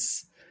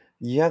prince,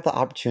 you have the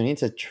opportunity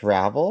to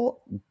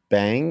travel,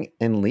 bang,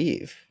 and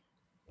leave.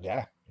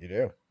 Yeah, you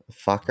do.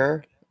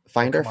 Fucker.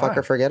 Find her, come fucker,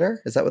 on. forget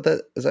her. Is that what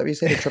you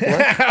say? The triple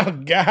F? Oh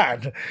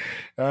God,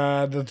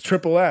 the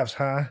triple Fs,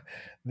 huh?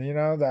 You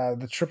know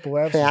the triple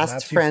Fs. is not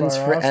Fast too friends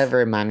far off.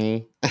 forever,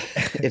 mommy.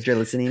 If you're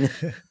listening.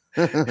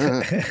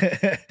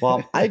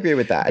 Well, I agree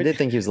with that. I did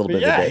think he was a little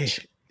bit of a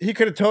bitch. He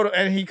could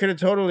have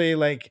totally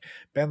like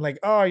been like,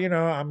 oh, you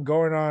know, I'm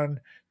going on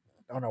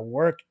a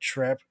work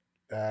trip.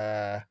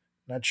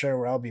 Not sure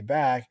where I'll be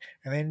back.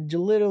 And then you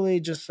literally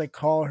just like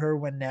call her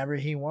whenever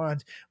he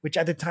wants, which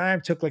at the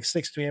time took like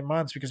 6 to 8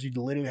 months because you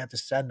literally had to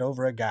send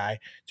over a guy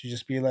to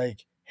just be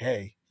like,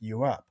 hey,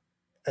 you up?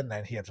 And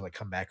then he had to like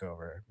come back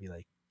over and be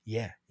like,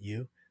 yeah,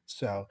 you.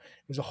 So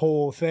it was a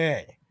whole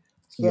thing.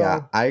 So,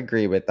 Yeah, I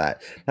agree with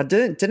that. Now,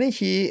 didn't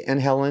he and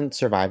Helen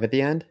survive at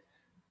the end?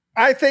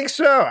 I think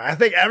so. I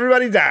think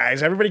everybody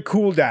dies. Everybody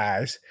cool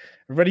dies.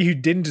 Everybody who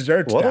didn't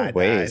deserve to What die a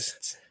waste.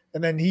 dies.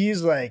 And then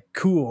he's like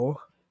cool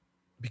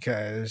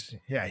because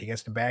he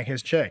gets to bang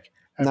his chick.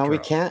 No,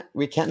 after all.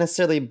 we can't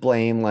necessarily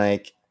blame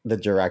like the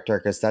director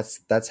because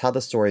that's how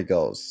the story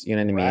goes. You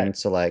know what I mean? Right.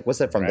 So like,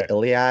 what's it from Right. the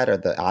Iliad or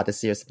the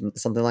Odyssey or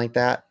something like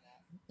that?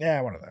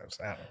 Yeah, one of those.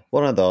 I don't know.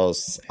 One of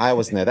those. I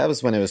wasn't there. That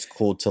was when it was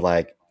cool to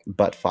like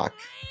butt fuck.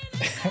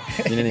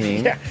 You know what I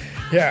mean? Yeah.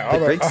 The All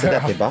Greeks did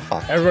that. They butt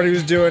fuck. everybody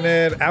was doing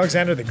it.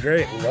 Alexander the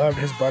Great loved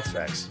his butt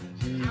sex.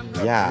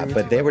 Yeah,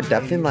 but they were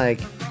definitely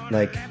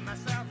like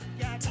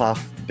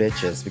tough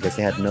bitches because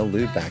they had no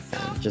lube back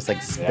then. Just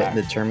like spit Yeah.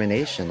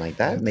 determination like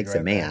that That's makes a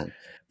right, man.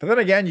 But then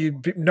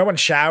again, no one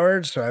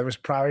showered, so there was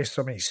probably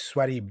so many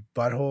sweaty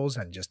buttholes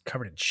and just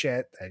covered in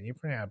shit that you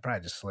probably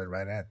just slid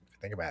right in. If you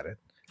think about it.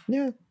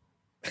 Yeah,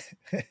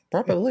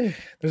 probably.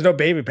 There's no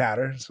baby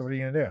powder, so what are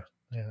you gonna do?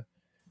 Yeah.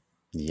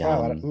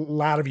 Yeah, A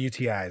lot of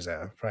UTIs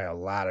though. Probably a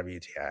lot of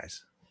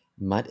UTIs.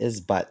 mutt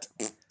is butt.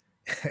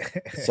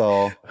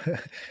 So,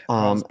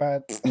 Well, it's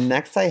bad.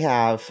 next I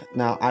have,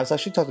 now I was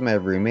actually talking to my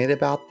roommate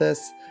about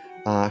this.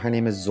 Her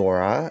name is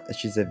Zora.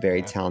 She's a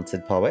very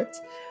talented poet.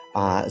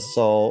 Her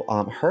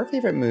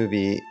favorite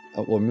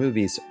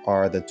movies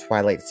are the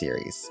Twilight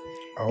series.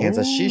 And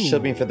so she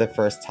showed me for the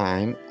first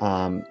time.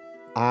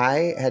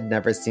 I had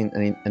never seen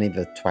any of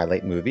the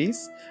Twilight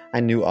movies. I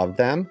knew of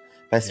them,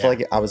 but I just felt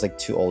like I was like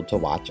too old to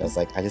watch. I was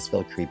like, I just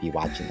feel creepy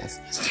watching this.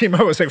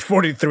 Timo was like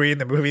 43 in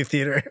the movie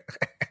theater.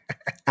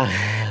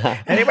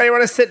 Anybody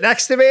want to sit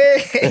next to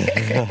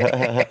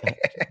me?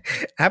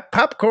 Have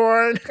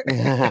popcorn.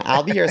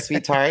 I'll be your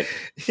sweetheart.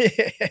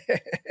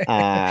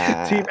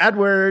 Team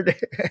Edward.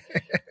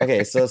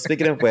 Okay, so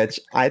speaking of which,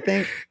 I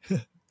think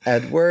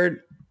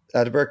Edward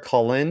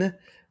Cullen,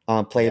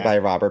 played by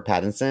Robert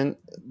Pattinson,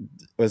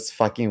 was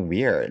fucking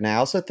weird. And I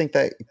also think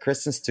that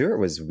Kristen Stewart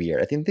was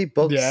weird. I think they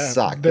both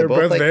suck. They're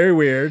both like, very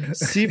weird.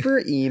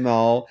 super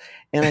emo.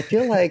 And I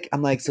feel like,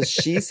 I'm like, so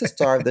she's the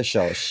star of the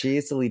show.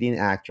 She's the leading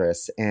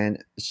actress.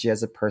 And she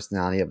has a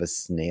personality of a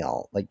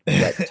snail, like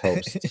wet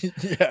toast.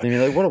 I mean,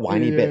 like, what a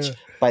whiny bitch.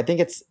 But I think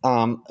it's,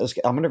 I'm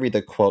going to read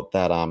the quote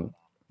that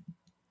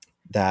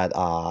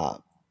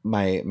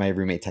my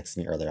roommate texted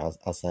me earlier. I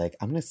was like,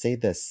 I'm going to say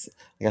this.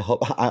 Like, I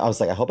hope I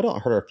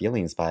don't hurt her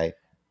feelings by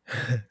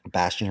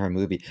bashing her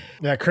movie.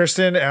 Yeah,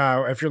 Kristen,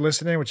 if you're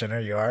listening, which I know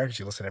you are because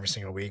you listen every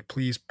single week,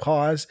 please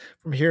pause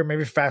from here,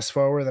 maybe fast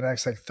forward the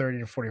next like 30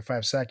 to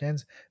 45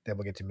 seconds. Then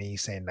we'll get to me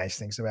saying nice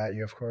things about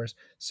you, of course.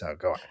 So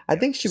go on. I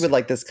think she would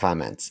like this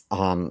comment.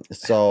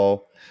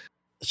 So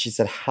she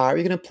said, how are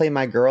you going to play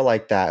my girl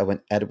like that when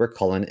Edward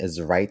Cullen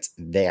is right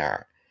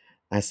there?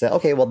 I said,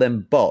 okay, well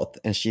then both.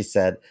 And she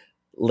said,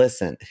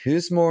 listen,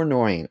 who's more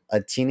annoying?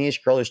 A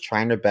teenage girl who's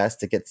trying her best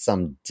to get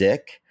some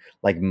dick,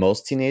 like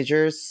most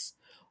teenagers,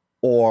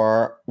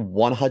 or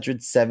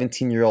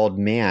 117-year-old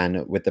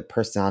man with the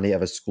personality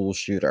of a school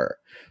shooter?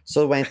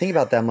 So when I think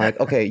about them, like,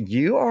 okay,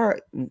 you are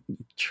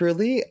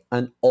truly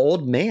an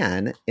old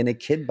man in a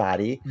kid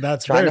body.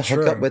 That's trying to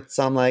very hook true. up with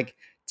some like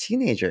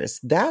teenagers.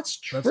 That's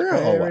true.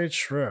 That's very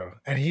true.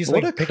 And he's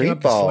What like a picking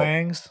up the creepo.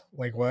 slangs.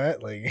 Like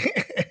what? Like,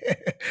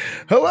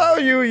 hello,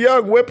 you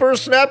young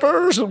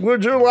whippersnappers.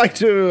 Would you like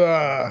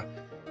to,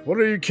 what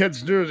do you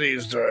kids do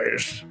these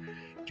days?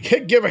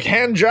 Give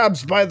hand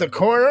jobs by the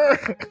corner?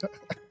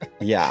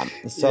 Yeah.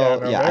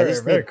 So Yeah, no, I very,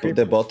 just very think creepy.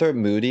 they both are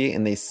moody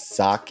and they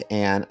suck.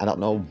 And I don't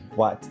know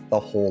what the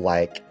whole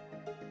like.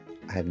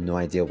 I have no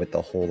idea what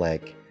the whole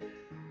like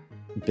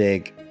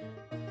big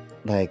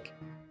like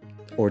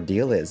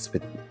ordeal is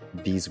with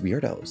these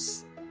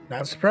weirdos. Now,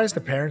 I'm surprised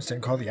the parents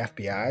didn't call the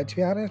FBI, to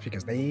be honest,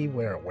 because they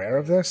were aware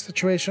of this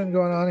situation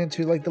going on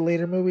into like the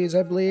later movies,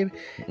 I believe.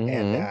 Mhm.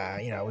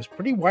 And it was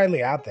pretty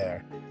widely out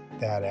there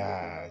that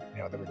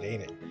they were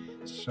dating.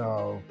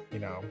 So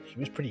she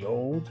was pretty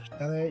old.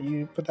 Now that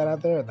you put that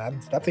out there, and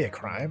that's definitely a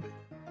crime.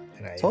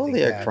 And I Totally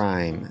think a that-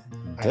 crime.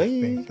 I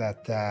think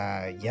that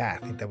I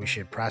think that we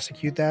should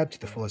prosecute that to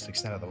the fullest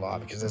extent of the law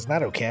because it's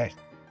not okay.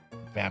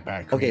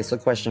 Vampire. Okay, creep. so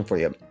question for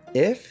you: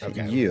 If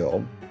Okay.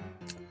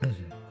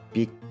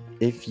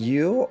 if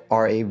you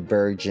are a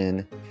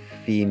virgin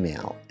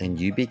female and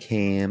you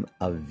became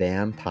a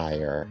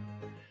vampire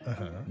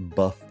Uh-huh.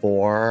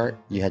 before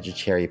you had your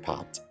cherry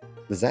popped,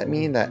 does that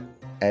mean that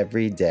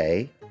every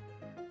day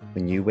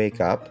when you wake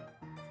up,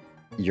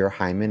 your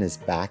hymen is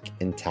back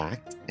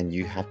intact and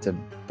you have to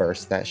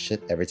burst that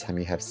shit every time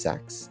you have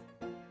sex?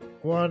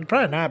 Well,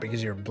 probably not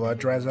because your blood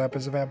dries up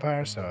as a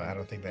vampire, so I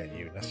don't think that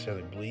you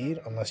necessarily bleed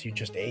unless you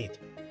just ate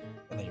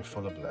and then you're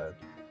full of blood.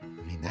 I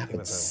mean, that would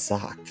That's a-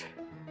 suck.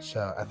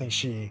 So I think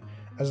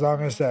as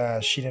long as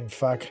she didn't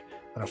fuck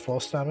on a full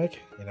stomach,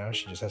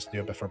 she just has to do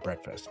it before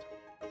breakfast.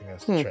 I think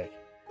that's the trick.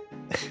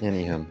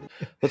 Anywho,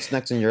 what's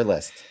next on your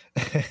list?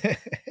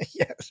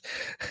 Yes.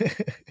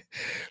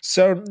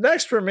 So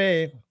next for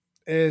me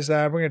is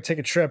we're going to take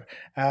a trip.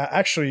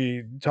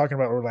 Actually, talking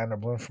about Orlando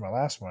Bloom for my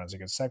last one is a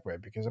good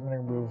segue because I'm going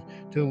to move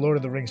to the Lord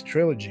of the Rings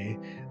trilogy.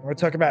 And we're going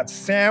to talk about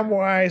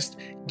Samwise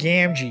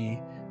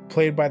Gamgee,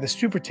 played by the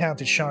super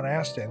talented Sean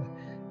Astin.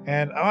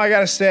 And all I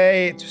got to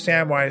say to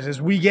Samwise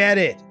is we get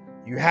it.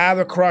 You have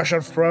a crush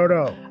on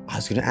Frodo. I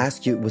was going to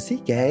ask you, was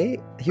he gay?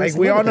 He Like was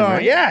we in love all with him, know,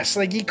 right? yes,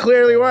 like he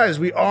clearly was.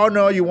 We all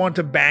know you want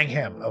to bang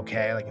him,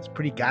 okay? Like it's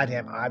pretty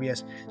goddamn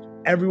obvious.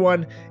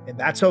 Everyone, and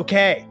that's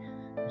okay.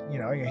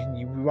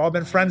 We've all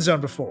been friend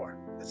zoned before.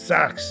 It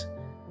sucks.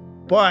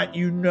 But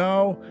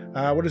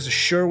what is a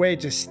sure way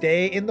to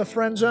stay in the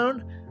friend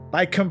zone?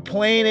 By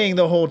complaining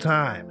the whole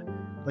time.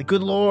 Like,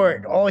 good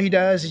Lord, all he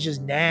does is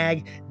just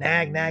nag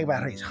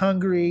about how he's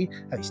hungry,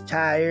 how he's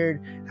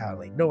tired, how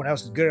like no one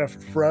else is good enough for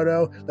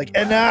Frodo. Like,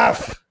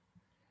 enough.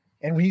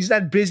 And when he's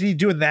not busy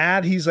doing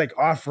that, he's like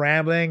off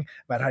rambling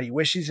about how he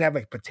wishes to have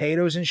like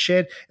potatoes and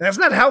shit. And that's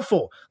not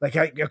helpful. Like,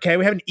 okay,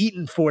 we haven't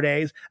eaten 4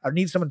 days. I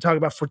need someone to talk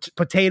about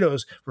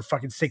potatoes for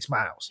fucking 6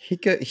 miles. He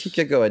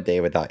could go a day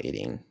without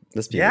eating.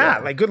 Let's be Yeah,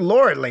 real. like good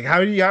lord, like how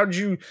did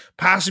you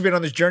possibly been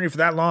on this journey for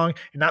that long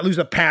and not lose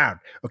a pound?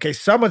 Okay,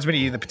 someone's been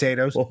eating the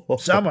potatoes.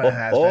 Someone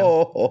has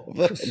been.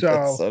 That's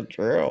So- so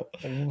true.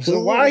 So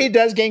while he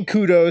does gain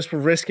kudos for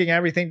risking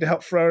everything to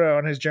help Frodo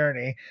on his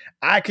journey,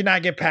 I could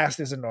not get past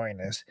his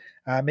annoyingness,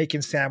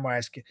 making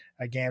Samwise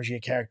Gamgee a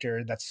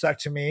character that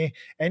sucked to me.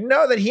 And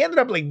know that he ended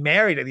up like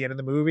married at the end of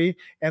the movie,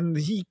 and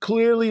he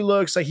clearly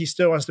looks like he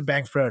still wants to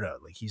bang Frodo.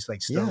 Like he's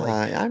like still Yeah,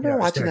 like, I remember is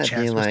watching there a that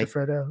chance, being Mr. like,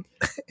 Frodo?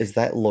 is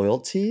that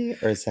loyalty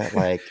or is that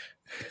like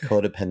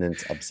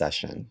codependent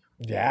obsession?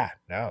 Yeah,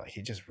 no,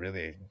 he just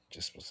really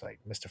just was like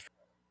Mr.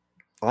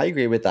 I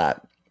agree with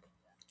that.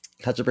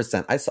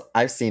 100%.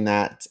 I've seen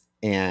that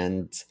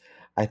and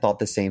I thought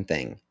the same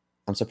thing.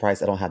 I'm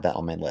surprised I don't have that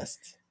on my list.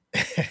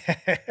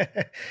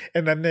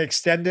 And then they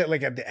extended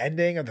like at the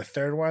ending of the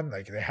third one,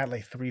 like they had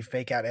like 3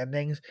 fake out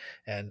endings,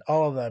 and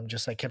all of them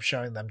just like kept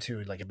showing them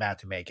two like about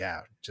to make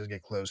out, just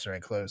get closer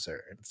and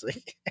closer. It's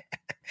like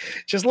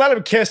just let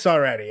them kiss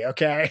already,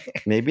 okay?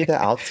 Maybe the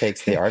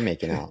outtakes they are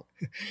making out.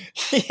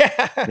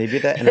 Yeah, Maybe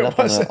that ended It up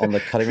on wasn't- the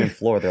cutting room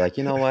floor. They're like,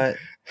 you know what?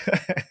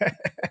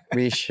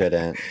 We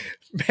shouldn't.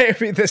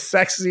 Maybe the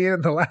sex scene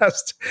in the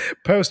last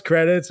post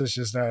credits is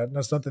just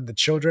not something the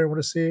children want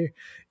to see.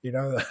 You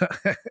know,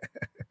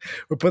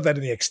 we'll put that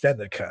in the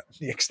extended cut,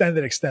 the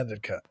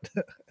extended cut.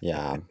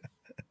 Yeah.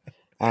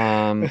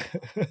 I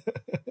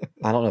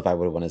don't know if I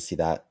would want to see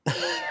that.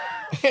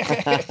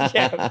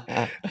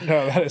 Yeah.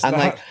 No, that is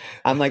not.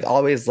 I'm like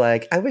always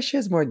like, I wish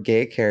there's more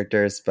gay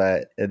characters,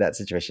 but in that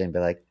situation, I'd be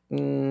like,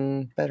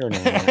 better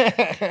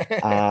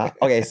not.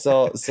 Okay,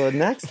 so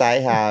next I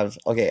have,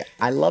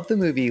 I love the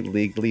movie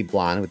Legally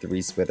Blonde with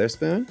Reese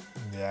Witherspoon,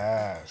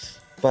 Yes.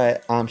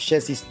 but she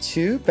has these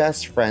 2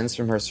 best friends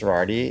from her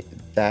sorority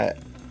that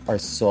are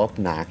so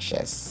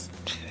obnoxious.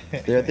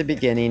 They're at the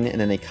beginning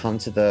and then they come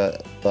to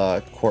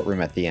the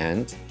courtroom at the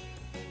end.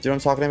 Do you know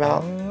what I'm talking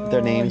about?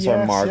 Their names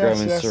are Margot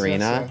and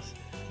Serena.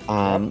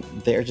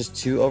 They're just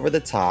too over the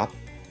top,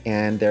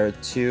 and they're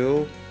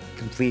 2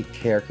 complete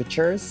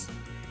caricatures,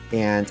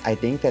 and I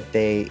think that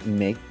they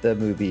make the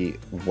movie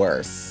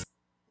worse.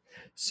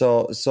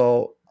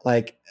 So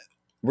like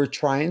we're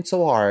trying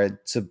so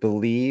hard to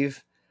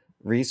believe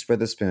Reese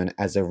Witherspoon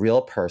as a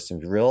real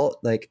person,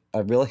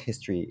 a real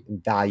history,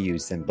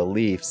 values and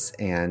beliefs,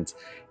 and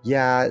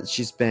yeah,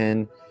 she's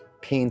been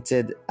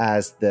painted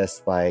as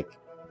this like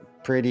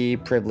pretty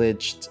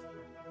privileged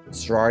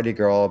sorority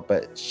girl,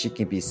 but she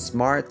can be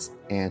smart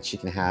and she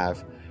can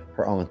have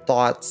her own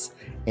thoughts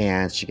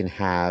and she can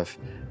have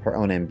her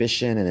own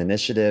ambition and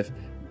initiative.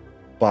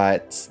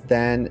 But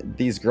then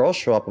these girls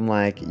show up, I'm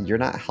like, you're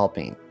not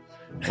helping.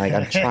 Like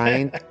I'm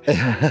trying. Do you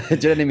know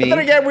what I mean? But then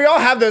again, we all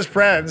have those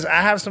friends.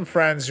 I have some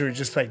friends who are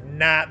just like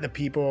not the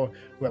people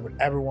who I would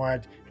ever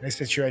want in a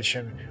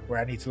situation where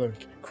I need to look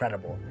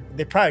credible.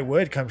 They probably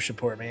would come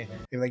support me.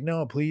 They're like,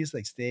 no, please,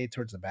 like stay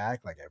towards the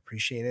back. Like I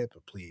appreciate it,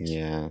 but please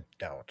Yeah.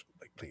 don't.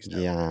 Like please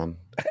don't. Yeah.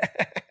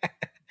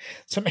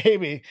 So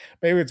maybe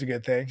it's a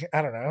good thing.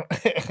 I don't know.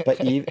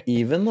 But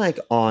even like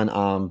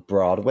on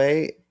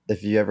Broadway,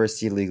 if you ever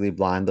see Legally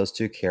Blonde, those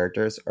 2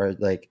 characters are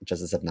like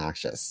just as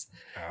obnoxious.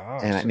 Oh,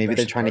 And so maybe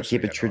they're trying to supposed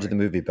keep be it true to the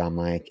annoying. movie, but I'm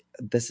like,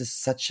 this is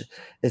such,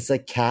 it's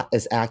like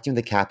it's acting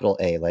with a capital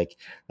A. Like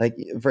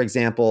for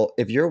example,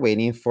 if you're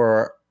waiting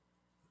for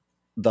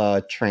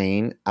the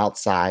train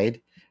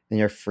outside and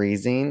you're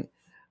freezing,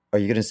 are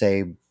you gonna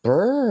say,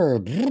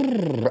 brr,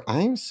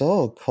 I'm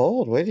so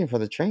cold waiting for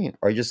the train?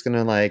 Or are you just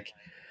gonna like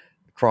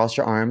cross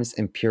your arms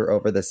and peer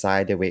over the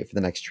side to wait for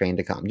the next train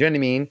to come? You know what I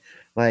mean?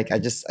 Like I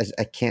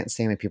can't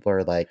stand when people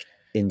are like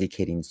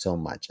indicating so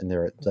much, and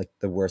they're like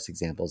the worst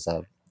examples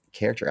of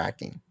character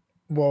acting.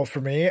 Well,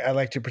 for me, I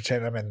like to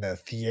pretend I'm in the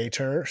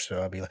theater,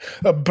 so I'll be like,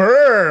 "A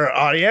burr,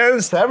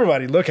 audience!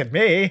 Everybody, look at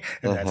me!"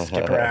 And then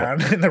skip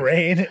around in the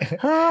rain.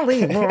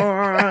 Hollywood,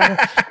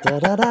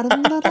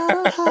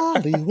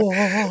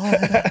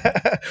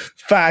 Hollywood,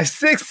 5,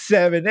 6,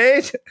 7,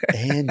 8.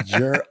 and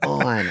you're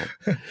on.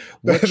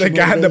 The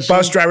guy, the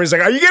bus driver is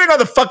like, "Are you getting on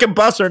the fucking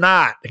bus or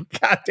not?"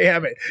 God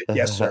damn it!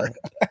 Yes, sir.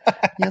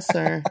 Yes,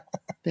 sir.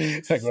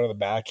 Thanks. I go to the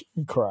back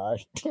and cry.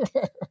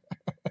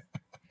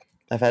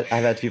 I've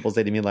had people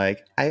say to me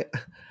like,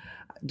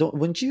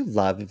 wouldn't you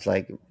love if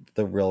like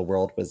the real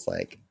world was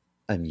like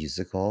a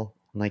musical?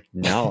 I'm like,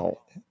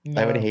 no.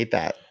 I would No. hate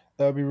that.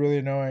 That would be really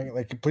annoying.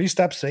 Like, please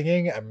stop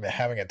singing. I'm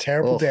having a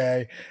terrible Ugh.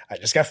 day. I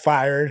just got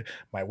fired.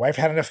 My wife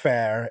had an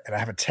affair, and I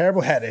have a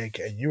terrible headache,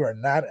 and you are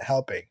not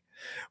helping.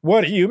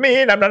 What do you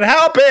mean I'm not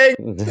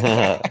helping?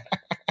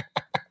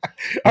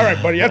 All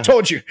right, buddy, I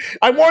told you.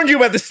 I warned you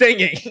about the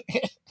singing.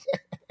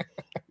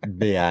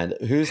 Man,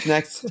 who's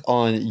next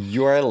on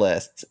your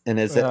list? And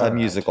is it a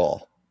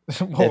musical?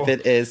 Well, If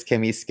it is,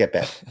 can we skip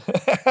it?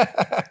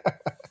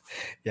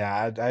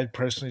 yeah, I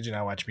personally do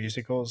not watch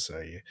musicals,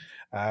 so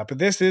but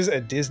this is a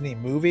Disney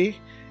movie,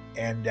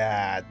 and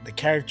the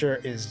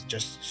character is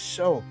just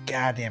so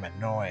goddamn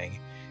annoying.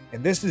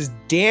 And this is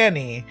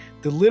Danny,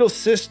 the little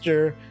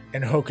sister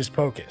in Hocus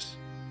Pocus.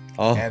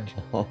 Oh, And-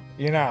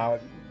 You know,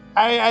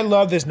 I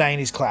love this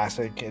 90s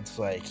classic. It's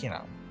like, you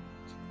know,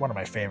 one of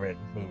my favorite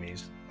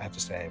movies, I have to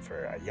say,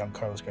 for young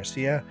Carlos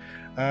Garcia.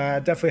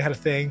 Definitely had a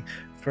thing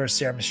for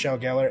Sarah Michelle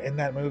Gellar in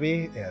that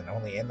movie, and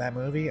only in that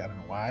movie. I don't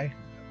know why.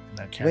 In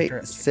that character,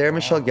 Wait, Sarah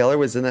Michelle Gellar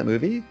was in that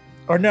movie?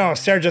 Or no,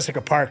 Sarah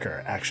Jessica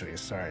Parker, actually.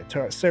 Sorry.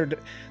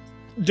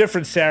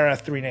 Different Sarah,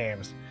 3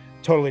 names.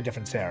 Totally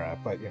different Sarah,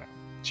 but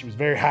she was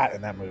very hot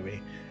in that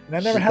movie. And I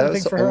never had a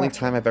thing for her. That was the only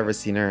time I've ever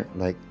seen her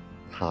like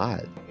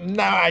hot.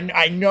 No,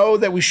 I know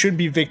that we should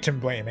be victim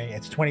blaming.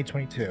 It's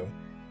 2022,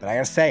 but I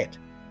gotta say it.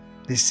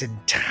 This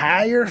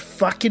entire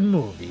fucking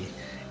movie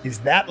is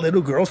that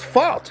little girl's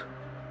fault.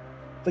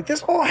 Like,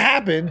 this all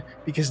happened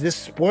because this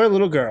spoiled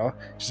little girl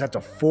just had to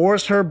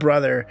force her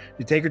brother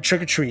to take her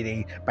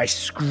trick-or-treating by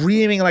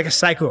screaming like a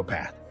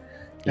psychopath.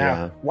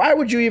 Now, why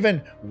would you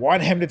even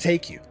want him to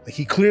take you? Like,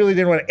 he clearly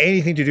didn't want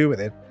anything to do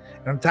with it.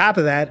 And on top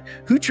of that,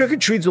 who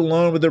trick-or-treats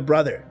alone with their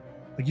brother?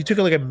 Like, you took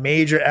like a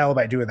major L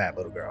by doing that,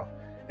 little girl.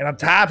 And on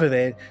top of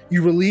it,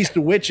 you released the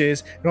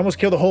witches and almost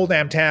killed the whole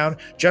damn town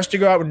just to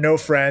go out with no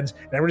friends.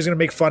 And everybody's going to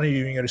make fun of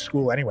you when you go to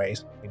school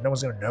anyways. I mean, no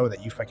one's going to know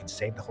that you fucking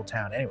saved the whole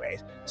town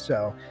anyways.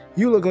 So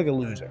you look like a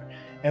loser.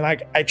 And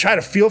like, I try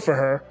to feel for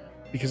her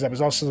because I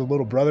was also the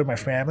little brother of my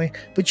family,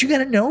 but you got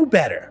to know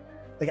better.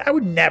 Like, I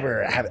would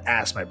never have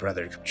asked my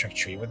brother to come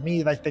trick-or-treat with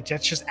me. Like,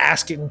 that's just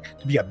asking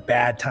to be a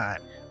bad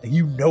time. Like,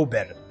 you know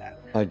better than that.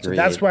 Agreed. So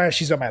that's why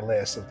she's on my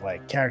list of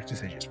like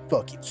characters that just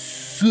fucking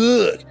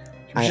suck.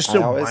 She's just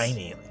so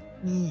whiny.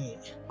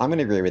 I'm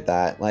gonna agree with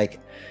that. Like,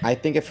 I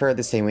think of her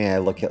the same way I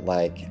look at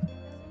like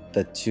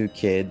the 2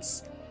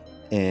 kids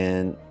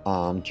in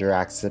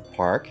Jurassic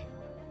Park.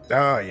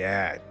 Oh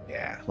yeah.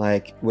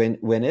 Like when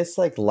it's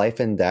like life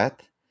and death,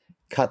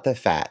 cut the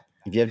fat.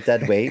 If you have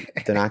dead weight,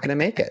 they're not gonna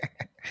make it.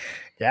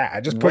 Yeah,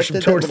 I just pushed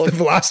them towards the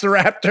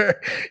Velociraptor.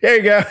 There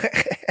you go.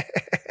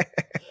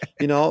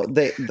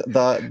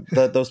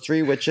 Those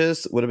 3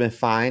 witches would have been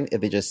fine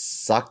if they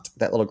just sucked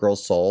that little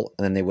girl's soul,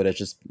 and then they would have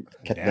just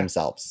kept it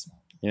themselves.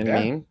 You know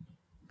what I mean?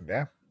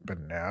 Yeah, but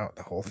no,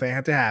 the whole thing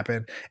had to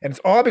happen, and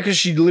it's all because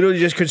she literally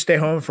just couldn't stay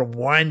home for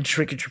one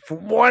trick-or-treat, for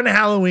one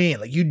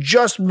Halloween. Like, you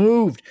just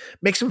moved,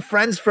 make some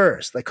friends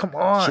first. Like, come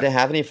on. She didn't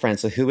have any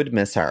friends, so who would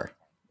miss her?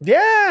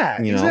 Yeah,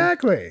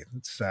 exactly.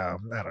 So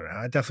I don't know.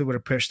 I definitely would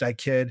have pushed that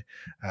kid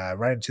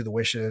right into the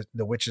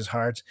witch's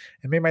heart,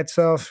 and made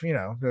myself, be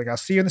like, I'll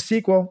see you in the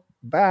sequel.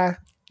 Bye.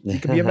 You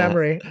can be a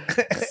memory.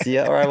 See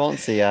ya or I won't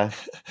see ya.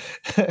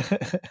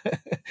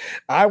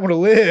 I want to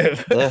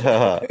live.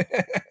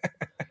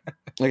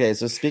 Okay,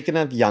 so speaking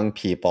of young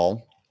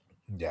people,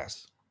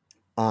 yes.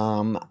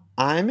 I'm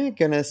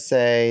gonna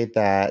say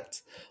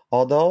that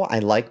although I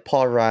like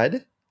Paul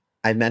Rudd,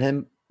 I met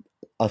him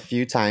a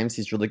few times.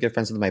 He's really good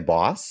friends with my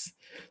boss.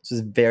 So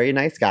he's a very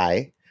nice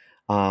guy.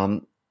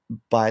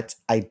 But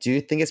I do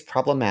think it's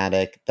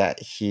problematic that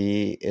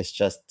he is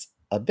just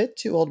a bit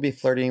too old to be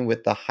flirting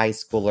with the high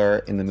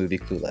schooler in the movie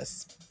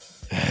Clueless.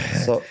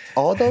 So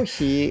although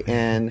he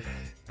and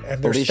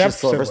Alicia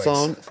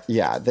Silverstone,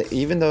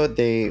 even though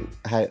they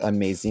had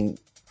amazing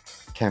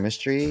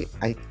chemistry,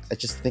 I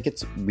just think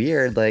it's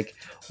weird. Like,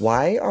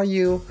 why are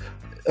you?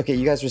 Okay,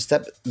 you guys were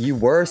step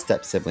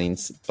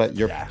siblings, but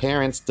your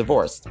parents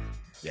divorced.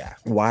 Yeah.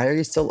 Why are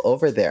you still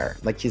over there?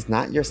 Like, he's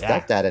not your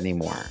stepdad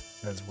anymore.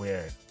 That's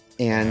weird.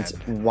 And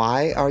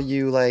why are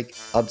you like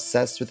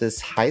obsessed with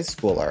this high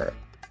schooler?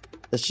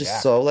 It's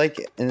just so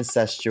like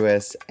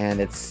incestuous, and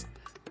it's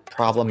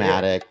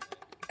problematic.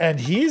 And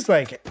he's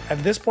like,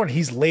 at this point,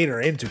 he's later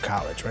into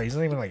college, right? He's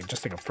not even like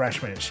just like a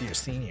freshman and she's a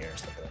senior or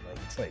something. Like,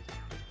 it's like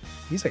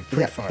he's like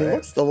pretty far. He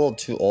looks a little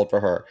too old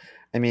for her.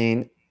 I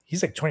mean,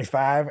 he's like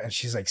 25 and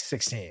she's like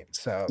 16.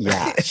 So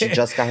yeah, she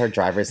just got her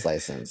driver's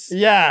license.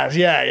 Yeah,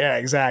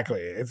 exactly.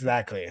 It's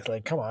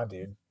like, come on,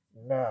 dude.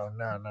 No.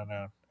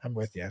 I'm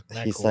with you.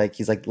 He's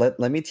like, let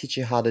me teach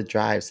you how to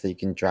drive so that you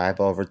can drive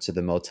over to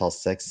the Motel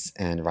 6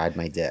 and ride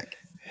my dick.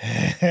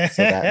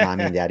 So that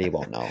mommy and daddy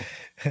won't know.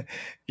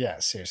 Yeah,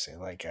 seriously.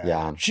 Like,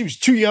 she was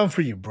too young for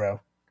you,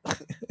 bro.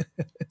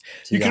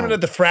 You could have been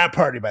at the frat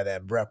party by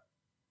then, bro.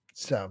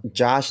 So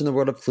Josh, in the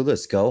world of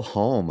Clueless, go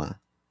home.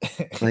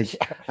 Like,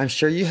 I'm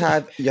sure you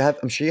have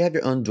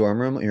your own dorm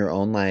room or your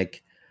own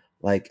like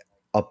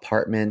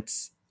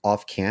apartments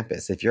off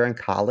campus. If you're in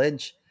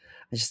college,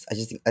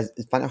 I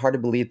find it hard to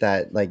believe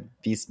that like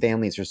these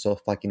families are so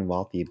fucking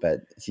wealthy, but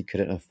he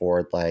couldn't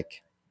afford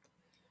like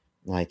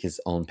his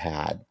own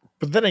pad.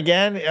 But then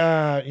again,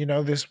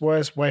 this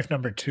was wife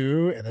number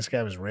 2, and this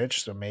guy was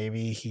rich, so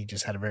maybe he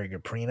just had a very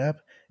good prenup,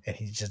 and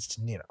he just,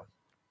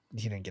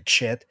 he didn't get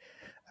shit.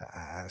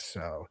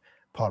 So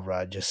Paul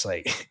Rudd just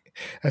like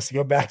has to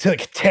go back to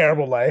like a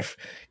terrible life,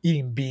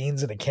 eating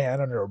beans in a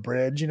can under a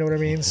bridge. You know what I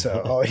mean?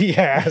 So all he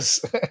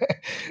has,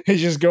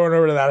 he's just going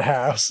over to that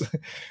house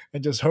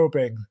and just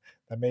hoping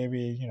that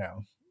maybe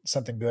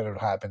something good would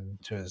happen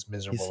to his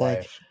miserable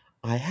life.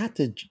 I had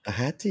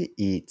to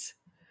eat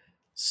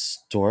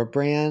store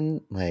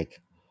brand, like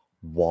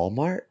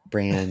Walmart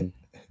brand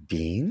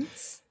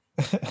beans.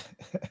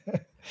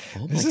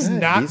 Oh This my is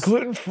God, not these-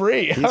 gluten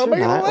free. These are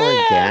not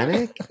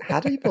organic. How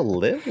do people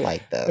live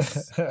like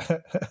this?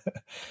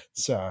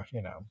 So,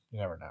 you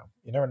never know.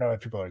 You never know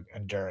if people are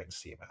enduring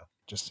SEMO.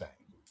 Just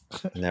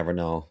saying. Never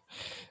know.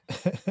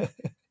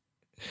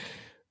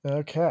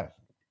 Okay.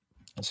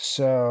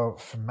 So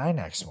for my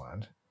next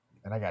one,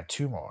 and I got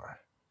two more.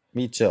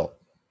 Me too.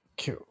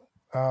 Cool.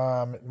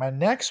 My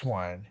next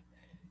one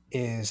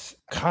is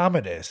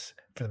Commodus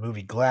from the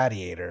movie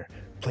Gladiator,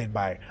 played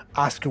by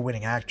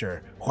Oscar-winning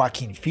actor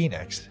Joaquin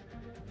Phoenix.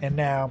 And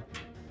now,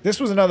 this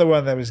was another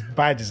one that was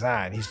by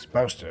design. He's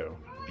supposed to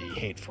be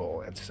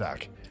hateful and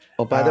suck.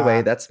 Oh, by the way,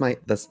 Uh, that's my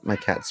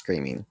cat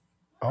screaming.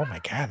 Oh my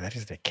god, that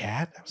is the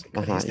cat. I was like,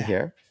 what is You that?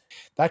 hear?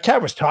 That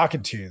cat was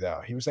talking to you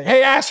though. He was like,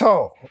 "Hey,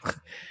 asshole."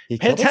 He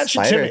Pay killed a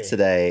attention to spider me.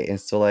 today, and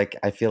so like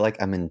I feel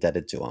like I'm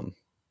indebted to him.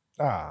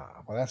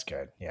 Ah, well, that's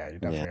good. Yeah, you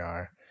definitely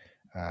are.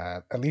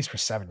 At least for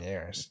 7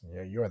 years.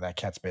 You're that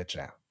cat's bitch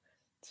now.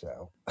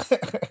 So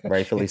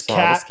Rightfully it's so. I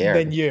was cat, scared.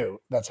 then you.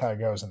 That's how it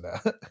goes in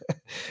the.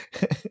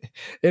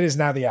 It is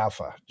now the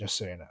alpha, just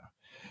so you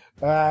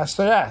know.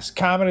 So yes,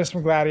 Commodus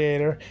from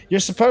Gladiator. You're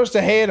supposed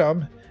to hate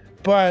him,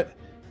 but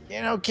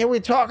can we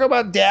talk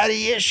about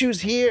daddy issues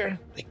here?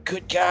 Like,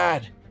 good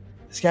God,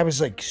 this guy was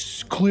like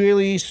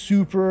clearly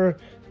super,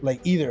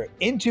 like either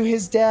into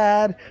his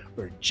dad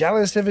or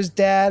jealous of his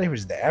dad, who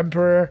was the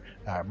emperor,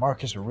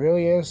 Marcus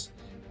Aurelius.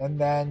 And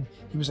then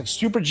he was like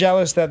super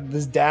jealous that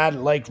this dad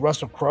liked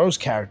Russell Crowe's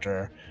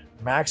character,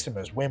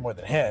 Maximus, way more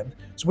than him.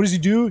 So what does he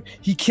do?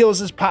 He kills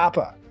his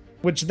papa,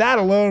 which that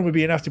alone would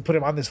be enough to put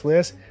him on this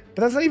list.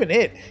 But that's not even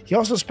it. He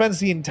also spends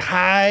the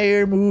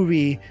entire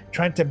movie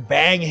trying to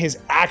bang his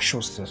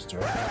actual sister.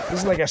 This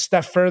is like a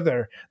step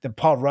further than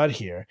Paul Rudd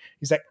here.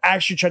 He's like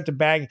actually trying to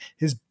bang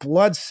his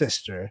blood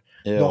sister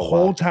Ew, the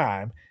whole wow.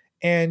 time.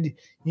 And,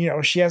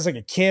 she has like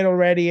a kid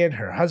already and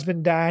her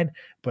husband died,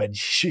 but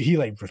he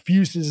like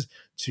refuses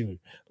to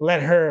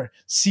let her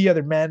see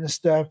other men and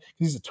stuff.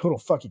 He's a total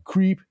fucking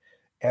creep.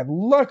 And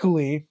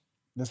luckily,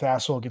 this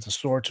asshole gets a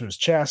sword to his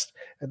chest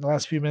in the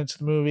last few minutes of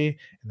the movie.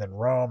 And then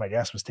Rome, I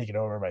guess, was taken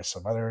over by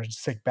some other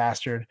sick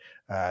bastard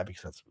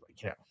because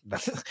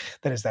that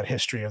is that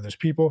history of those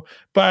people.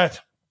 But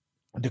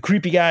the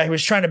creepy guy who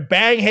was trying to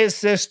bang his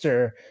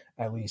sister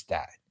at least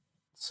died.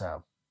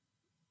 So,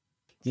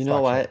 You know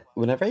fuck what? him.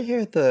 Whenever I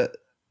hear the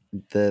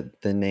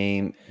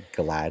name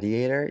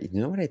Gladiator,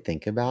 you know what I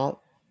think about?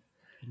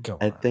 Go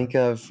I on. think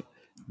of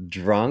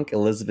drunk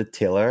Elizabeth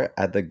Taylor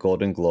at the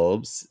Golden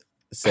Globes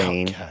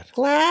saying God.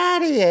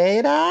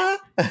 Gladiator.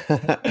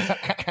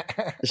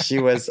 She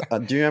was.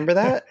 Do you remember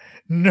that?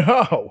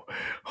 No.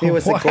 It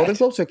was What? the Golden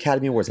Globes or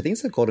Academy Awards. I think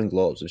it's the Golden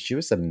Globes. She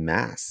was a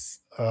mess.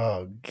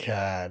 Oh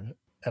God.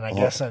 And I Oh,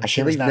 guess I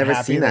she can't was believe not you've never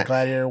happy seen that that.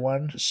 Gladiator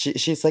won.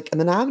 She's like,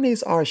 and the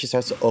nominees are. She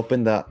starts to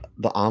open the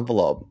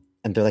envelope,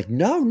 and they're like,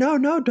 no,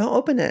 don't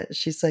open it.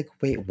 She's like,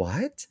 wait,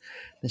 what?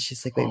 And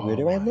she's like, wait, where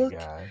do I my look?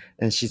 God.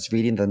 And she's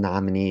reading the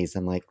nominees.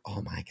 I'm like,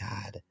 oh my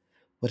God,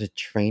 what a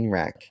train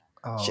wreck.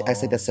 She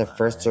acts like that's her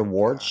first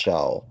award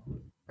show.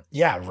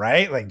 Yeah,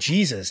 right? Like,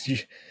 Jesus.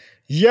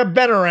 You've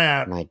been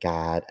around. My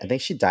God. I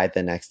think she died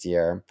the next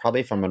year,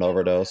 probably from an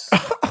overdose.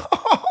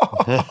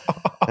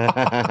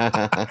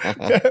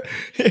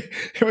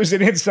 It was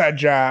an inside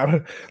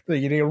job.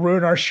 You need to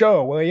ruin our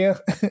show, will you?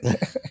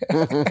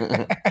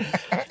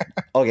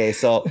 Okay,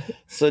 so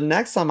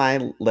next on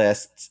my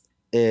list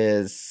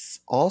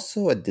is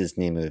also a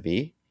Disney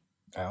movie.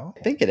 Oh.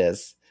 I think it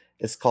is.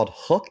 It's called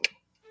Hook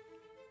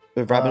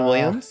with Robin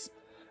Williams.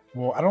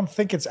 Well, I don't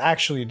think it's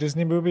actually a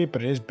Disney movie,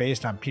 but it is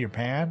based on Peter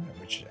Pan,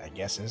 which I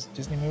guess is a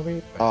Disney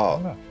movie. But I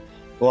don't know.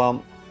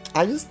 Well,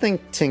 I just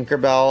think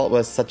Tinkerbell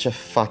was such a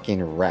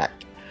fucking wreck.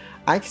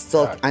 I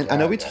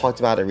know we talked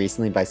about it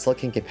recently, but I still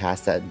can't get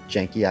past that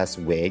janky ass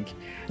wig.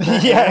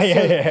 Yeah.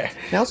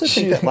 And I also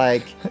think that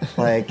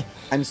like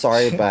I'm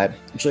sorry, but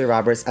Julia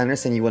Roberts, I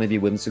understand you want to be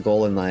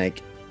whimsical and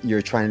like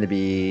you're trying to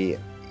be,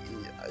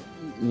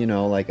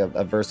 like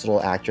a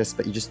versatile actress,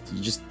 but you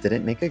just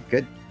didn't make a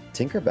good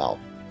Tinkerbell.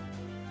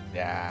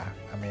 Yeah,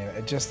 I mean,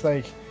 it just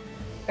like,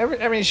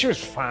 she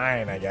was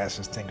fine, I guess,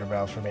 as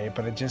Tinkerbell for me,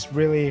 but it just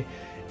really,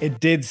 it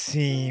did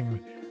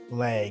seem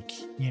like,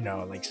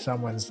 like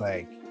someone's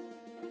like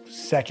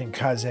second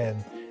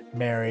cousin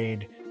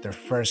married their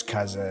first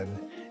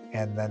cousin,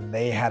 and then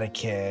they had a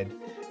kid,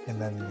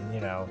 and then,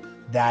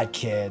 that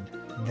kid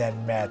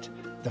then met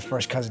the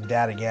first cousin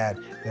dad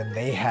again, then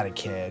they had a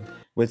kid.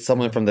 With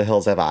someone from The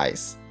Hills Have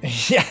Eyes.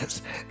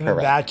 Yes, and then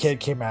Correct. that kid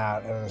came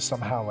out and was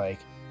somehow like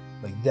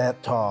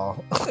that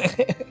tall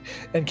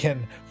and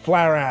can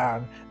fly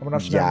around and went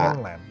up to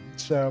Neverland.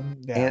 So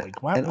yeah,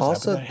 and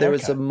also there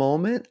was a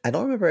moment, I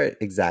don't remember it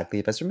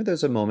exactly, but I remember there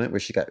was a moment where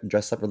she got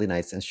dressed up really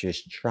nice and she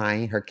was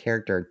trying, her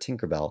character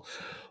Tinkerbell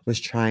was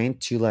trying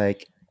to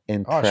like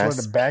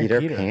impress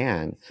Peter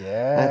Pan.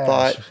 Yeah, I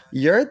thought,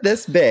 you're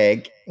this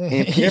big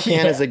and Peter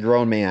Pan is a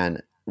grown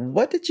man.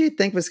 What did you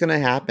think was going to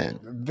happen?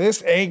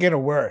 This ain't going to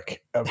work.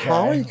 Okay?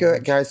 How are you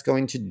guys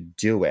going to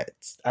do it?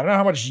 I don't know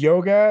how much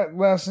yoga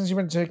lessons you've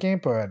been taking,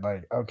 but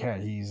like, okay,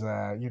 he's,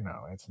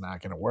 it's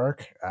not going to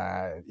work.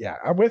 Yeah,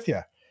 I'm with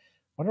you.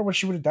 Wonder what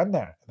she would have done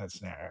there in that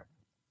scenario.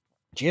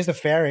 She has the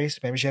fairies.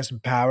 Maybe she has some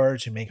power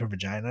to make her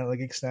vagina like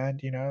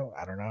extend, you know?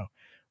 I don't know.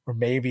 Or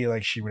maybe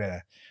like she would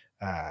have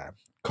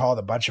called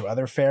a bunch of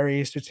other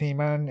fairies to team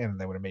on and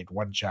they would have made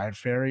one giant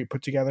fairy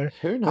put together.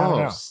 Who I don't know.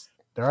 knows?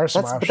 There are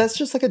some But options. that's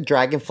just like a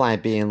dragonfly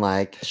being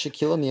like,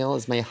 Shaquille O'Neal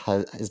is my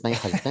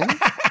husband.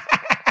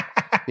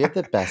 We have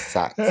the best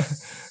sex.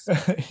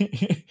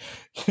 The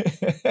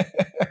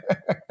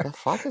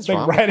fuck is It's like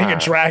wrong riding with a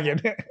her?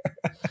 dragon.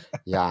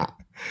 Yeah.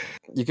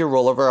 You could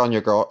roll over on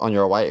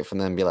your wife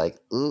and then be like,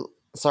 ooh,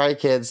 sorry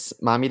kids,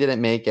 mommy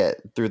didn't make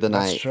it through the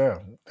That's night. true.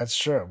 That's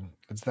true.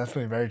 It's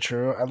definitely very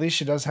true. At least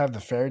she does have the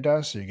fairy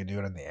dust, so you can do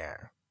it in the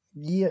air.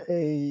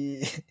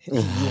 Yay.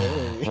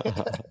 Yay.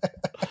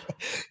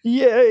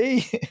 Yay.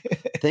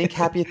 Think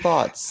happy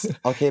thoughts.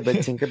 Okay, but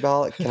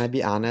Tinkerbell, can I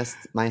be honest?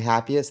 My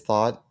happiest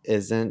thought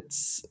isn't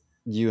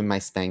you and my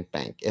spank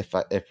bank, if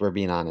we're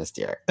being honest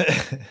here.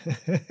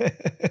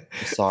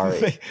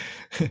 Sorry.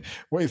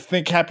 Wait,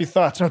 think happy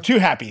thoughts. No, too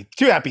happy.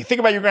 Too happy. Think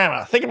about your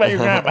grandma. Think about your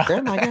grandma.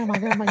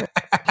 grandma.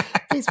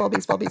 Baseball.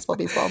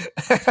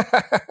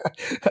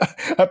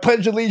 I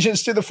pledge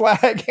allegiance to the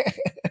flag.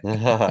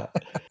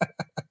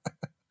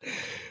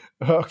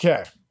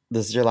 Okay.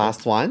 This is your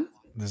last one?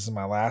 This is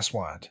my last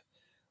one.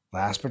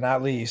 Last but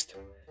not least,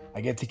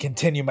 I get to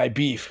continue my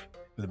beef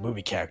with a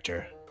movie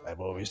character I've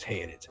always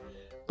hated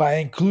by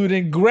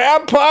including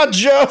Grandpa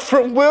Joe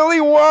from Willy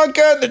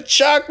Wonka and the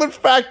Chocolate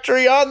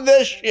Factory on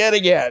this shit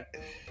again.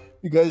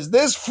 Because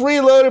this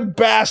freeloading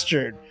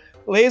bastard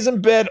lays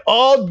in bed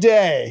all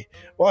day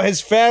while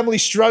his family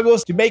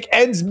struggles to make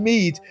ends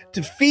meet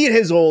to feed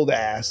his old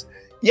ass.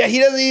 Yet he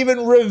doesn't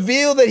even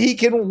reveal that he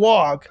can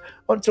walk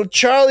until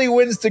Charlie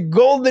wins the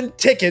golden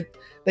ticket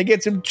that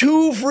gets him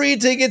 2 free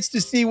tickets to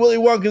see Willy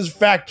Wonka's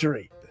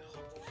factory.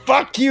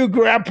 Fuck you,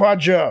 Grandpa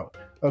Joe.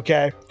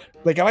 Okay?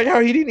 Like, I like how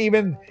he didn't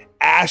even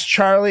ask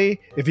Charlie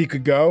if he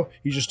could go.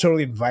 He just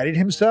totally invited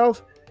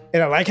himself.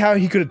 And I like how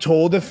he could have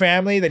told the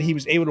family that he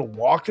was able to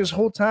walk this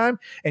whole time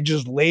and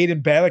just laid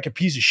in bed like a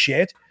piece of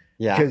shit.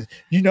 Yeah. Because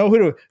you know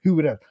who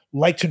would have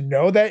liked to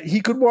know that he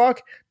could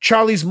walk?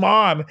 Charlie's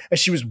mom, as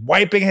she was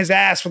wiping his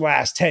ass for the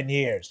last 10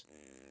 years.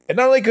 And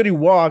not only could he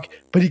walk,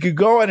 but he could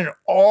go on an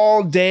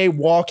all-day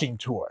walking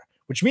tour,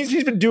 which means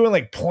he's been doing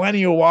like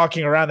plenty of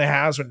walking around the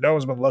house when no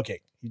one's been looking.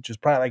 He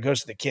just probably like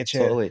goes to the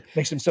kitchen, Totally.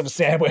 makes himself a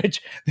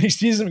sandwich. Then he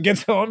sees him,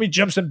 gets home, he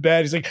jumps in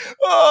bed. He's like,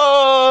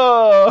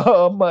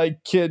 oh, my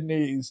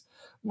kidneys.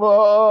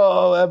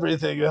 Oh,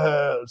 everything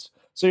hurts.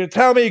 So you're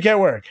telling me you can't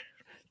work?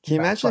 Can you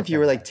Nah, imagine fuck if you that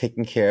were guy. like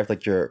taking care of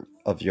like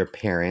your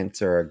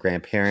parents or a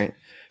grandparent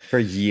for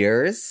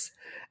years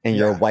and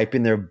you're Yeah.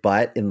 wiping their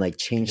butt and like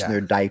changing Yeah.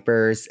 their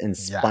diapers and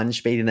Yeah.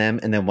 sponge bathing them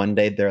and then one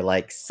day they're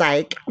like,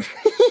 psych.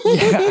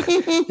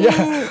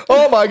 Yeah.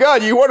 Oh my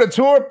God, you want a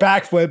tour?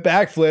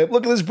 Backflip.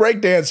 Look at this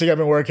breakdancing I've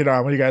been working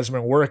on when you guys have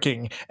been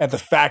working at the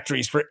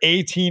factories for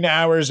 18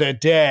 hours a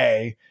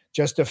day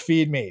just to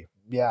feed me.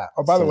 Yeah.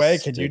 Oh, by the So way,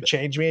 can you stupid.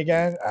 change me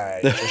again? I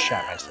just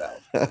shot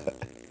myself.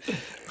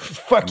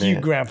 Fuck you,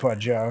 Man. Grandpa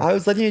Joe. I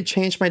was letting you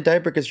change my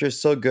diaper because you're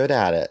so good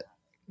at it.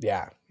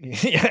 Yeah.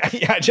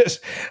 Yeah. Just,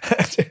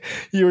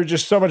 you were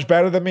just so much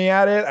better than me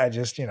at it. I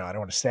just, I don't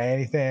want to say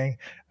anything.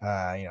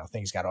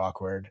 Things got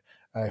awkward.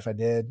 If I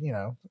did,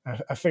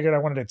 I figured I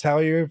wanted to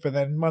tell you, but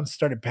then months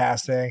started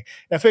passing.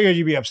 I figured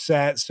you'd be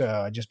upset, so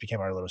I just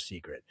became our little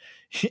secret.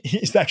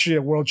 He's actually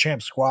a world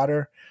champ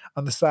squatter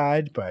on the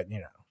side, but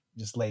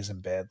just lays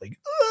in bed like,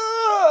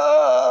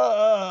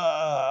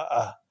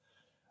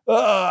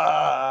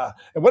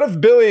 And what if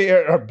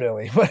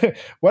Billy?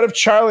 What if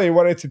Charlie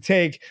wanted to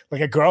take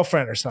like a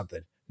girlfriend or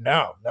something?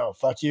 No,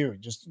 fuck you.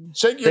 Just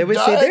shake your They would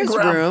say dying there's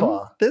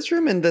grandpa.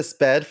 room in this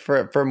bed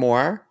for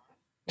more.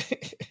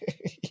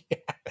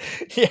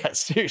 Yeah,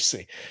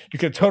 seriously. You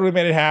could have totally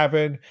made it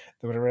happen.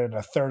 They would have rented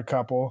a third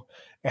couple.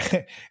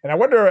 And I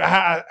wonder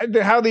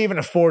how they even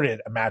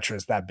afforded a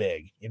mattress that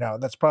big.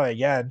 That's probably,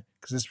 again,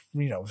 because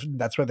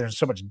that's why there's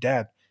so much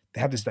debt.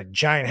 They have this like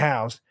giant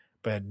house,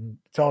 but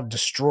it's all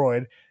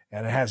destroyed,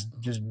 and it has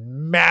just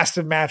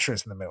massive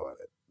mattress in the middle of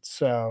it.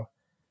 So,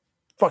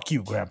 fuck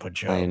you, Grandpa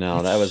Joe. I know,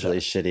 You that was suck. really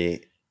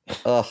shitty.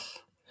 Ugh.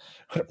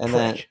 What a And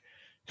then prick.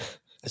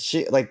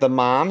 she like the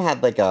mom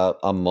had like a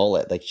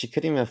mullet. Like she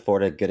couldn't even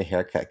afford a good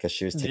haircut because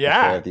she was taking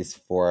Yeah. care of these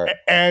 4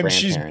 And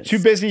she's grandparents. too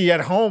busy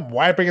at home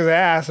wiping his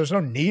ass. There's no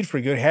need for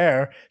good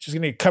hair. She's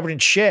gonna be covered in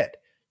shit.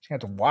 She's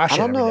gonna have to wash I it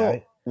don't every know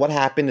day. what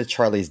happened to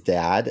Charlie's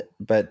dad,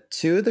 but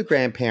 2 of the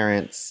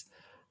grandparents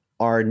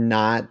are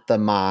not the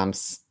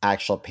mom's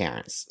actual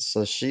parents.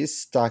 So she's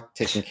stuck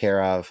taking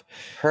care of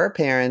her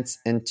parents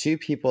and 2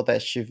 people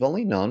that she's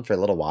only known for a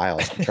little while.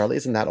 Charlie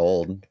isn't that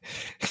old.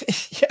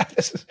 Yeah,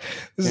 this is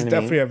You know what I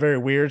definitely mean? a very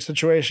weird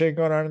situation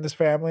going on in this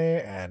family,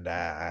 and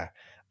I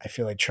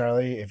feel like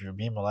Charlie, if you're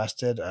being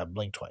molested,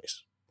 blink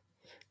twice.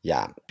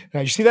 Yeah.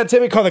 Now you see that,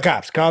 Timmy? Call the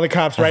cops. Call the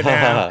cops right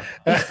now.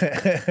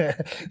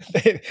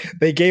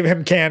 they gave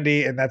him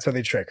candy, and that's how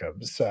they trick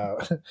him. So,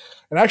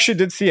 and I actually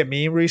did see a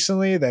meme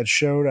recently that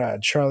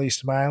showed Charlie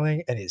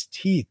smiling, and his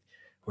teeth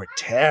were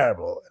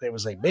terrible. And it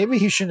was like, maybe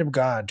he shouldn't have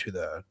gone to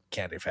the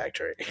candy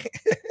factory.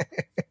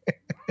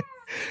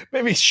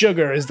 Maybe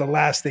sugar is the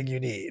last thing you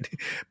need.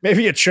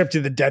 Maybe a trip to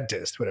the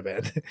dentist would have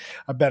been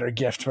a better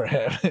gift for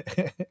him.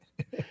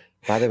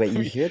 By the way, you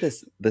hear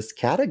this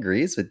cat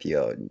agrees with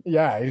you.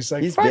 Yeah, he's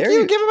like, He's fuck very-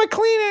 you, give him a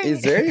cleaning.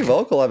 He's very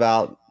vocal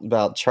about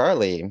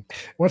Charlie.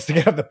 Wants to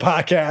get on the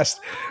podcast.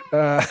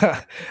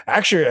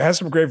 Actually, it has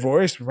some great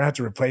voice. We're going to have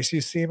to replace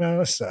you,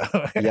 Simo. So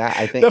Yeah,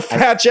 I think the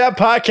Fat Chat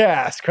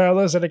Podcast,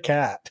 Carlos and a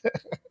cat.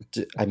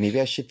 maybe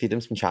I should feed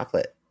him some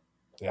chocolate.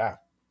 Yeah.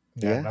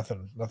 Yeah.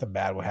 Nothing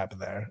bad will happen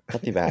there.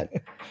 Not too bad.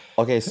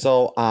 Okay,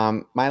 so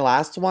my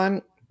last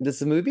one, this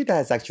is a movie that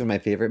is actually one of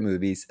my favorite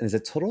movies, and it's a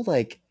total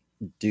like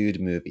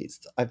dude movies.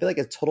 I feel like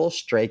a total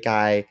straight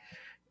guy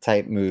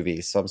type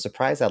movie. So I'm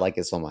surprised I like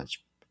it so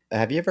much.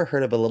 Have you ever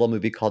heard of a little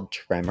movie called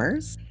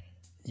Tremors?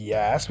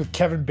 Yes, with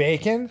Kevin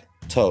Bacon.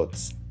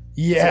 Totes.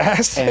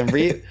 Yes. And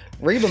Reba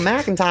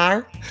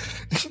McEntire.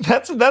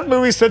 That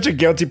movie's such a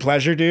guilty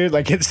pleasure, dude.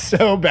 Like, it's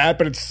so bad,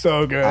 but it's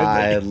so good.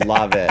 I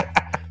love it.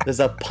 There's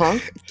a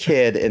punk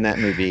kid in that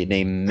movie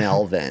named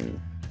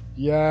Melvin.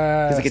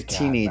 Yeah. He's like a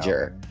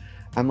teenager.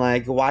 I'm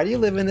like, why do you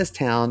live in this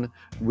town?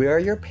 Where are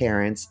your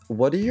parents?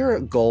 What are your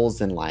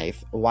goals in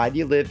life? Why do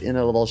you live in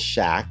a little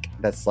shack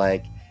that's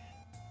like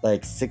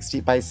 6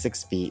 feet by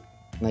 6 feet?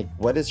 Like,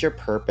 what is your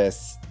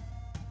purpose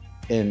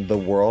in the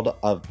world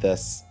of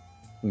this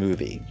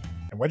movie?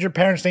 And what'd your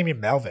parents name you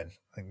Melvin?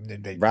 Like,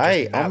 did they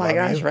Right. just not Oh my love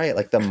gosh, you? right.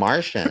 Like the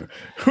Martian.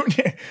 Who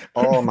did-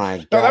 Oh my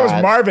God. No, that was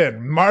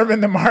Marvin.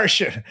 Marvin the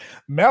Martian.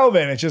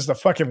 Melvin is just a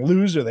fucking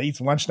loser that eats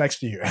lunch next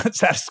to you.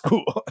 That's at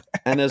school.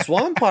 And there's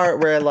one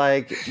part where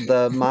like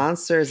the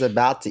monster is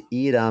about to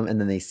eat him and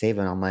then they save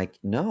him. I'm like,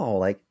 no,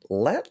 like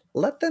let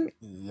them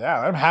Yeah,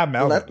 let him have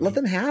Melvin. let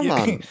them have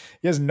He- him.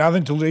 He has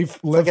nothing to live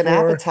Like an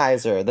for.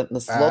 appetizer.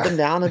 Let's slow them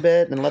down a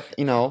bit and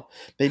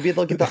maybe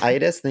they'll get the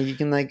itis and then you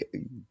can like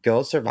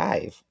go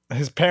survive.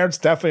 His parents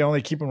definitely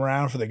only keep him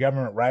around for the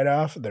government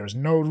write-off. There's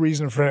no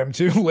reason for him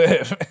to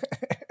live.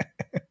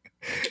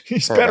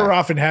 He's Correct. better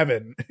off in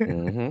heaven.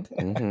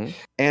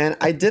 And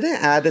I didn't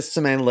add this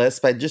to my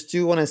list, but I just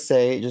do want to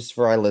say, just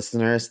for our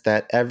listeners,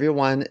 that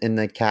everyone in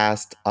the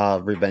cast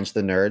of Revenge of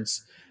the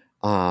Nerds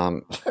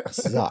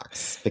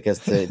sucks because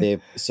they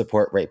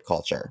support rape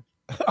culture.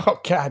 Oh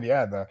God,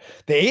 yeah. The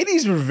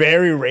 80s were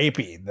very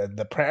rapey.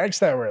 The pranks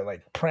that were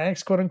like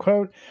pranks, quote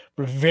unquote,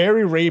 were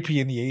very rapey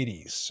in the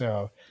 80s.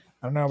 So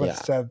I don't know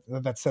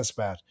what that says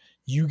about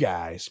you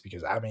guys,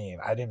 because I mean,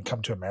 I didn't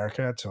come to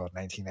America until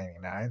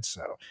 1999,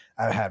 so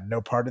I have no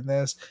part in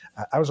this.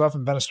 I was off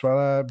in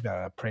Venezuela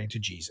praying to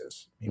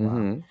Jesus.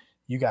 Meanwhile,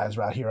 you guys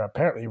are out here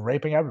apparently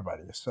raping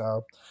everybody.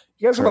 So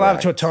you guys have a lot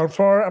to atone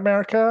for,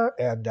 America,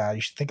 and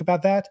you should think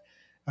about that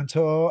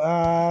until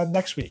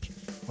next week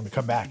when we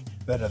come back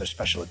with another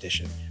special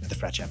edition of the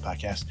Frat Chat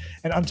Podcast.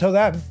 And until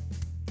then,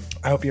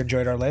 I hope you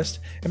enjoyed our list,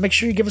 and make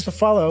sure you give us a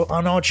follow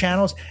on all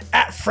channels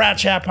at Frat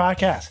Chat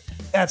Podcast.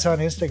 That's on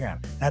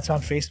Instagram. That's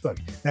on Facebook.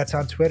 That's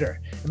on Twitter.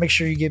 And make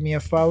sure you give me a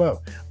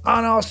follow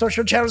on all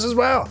social channels as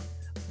well.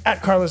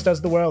 At Carlos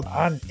Does the World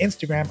on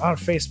Instagram, on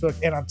Facebook,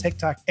 and on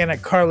TikTok, and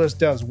at Carlos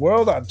Does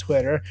World on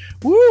Twitter.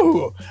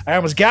 Woo! I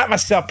almost got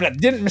myself, but I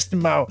didn't, Mr.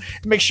 Mo.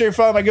 And make sure you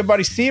follow my good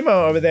buddy Simo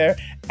over there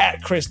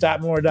at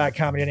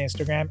chris.moore.comedy on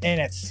Instagram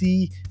and at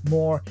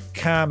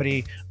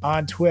cmorecomedy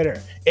on Twitter.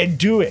 And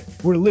do it.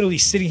 We're literally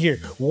sitting here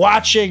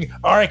watching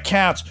our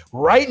accounts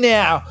right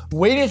now,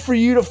 waiting for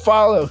you to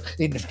follow.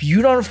 And if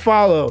you don't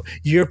follow,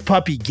 your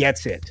puppy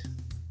gets it.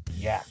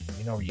 Yeah,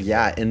 you know where you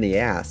Yeah, in the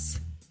ass.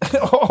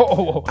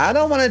 Oh, I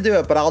don't want to do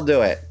it, but I'll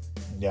do it.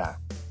 yeah.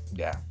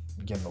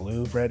 Getting the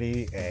lube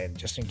ready, and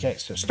just in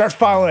case. So start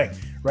following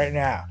right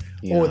now,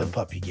 or the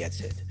puppy gets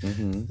it.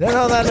 Then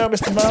on that note,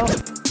 Mr. Mo,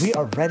 we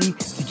are ready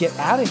to get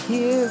out of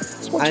here.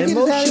 So I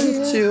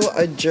motion to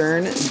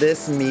adjourn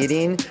this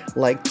meeting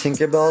like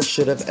Tinkerbell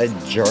should have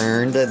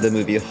adjourned the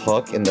movie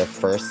Hook in the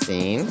first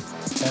scene.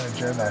 And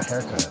adjourn that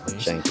haircut at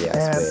least. Janky ass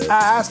And wig.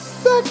 I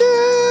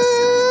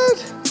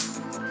second.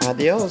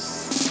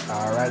 Adios.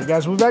 All right, you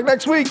guys, we'll be back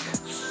next week.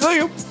 See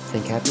you.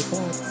 Think happy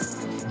thoughts.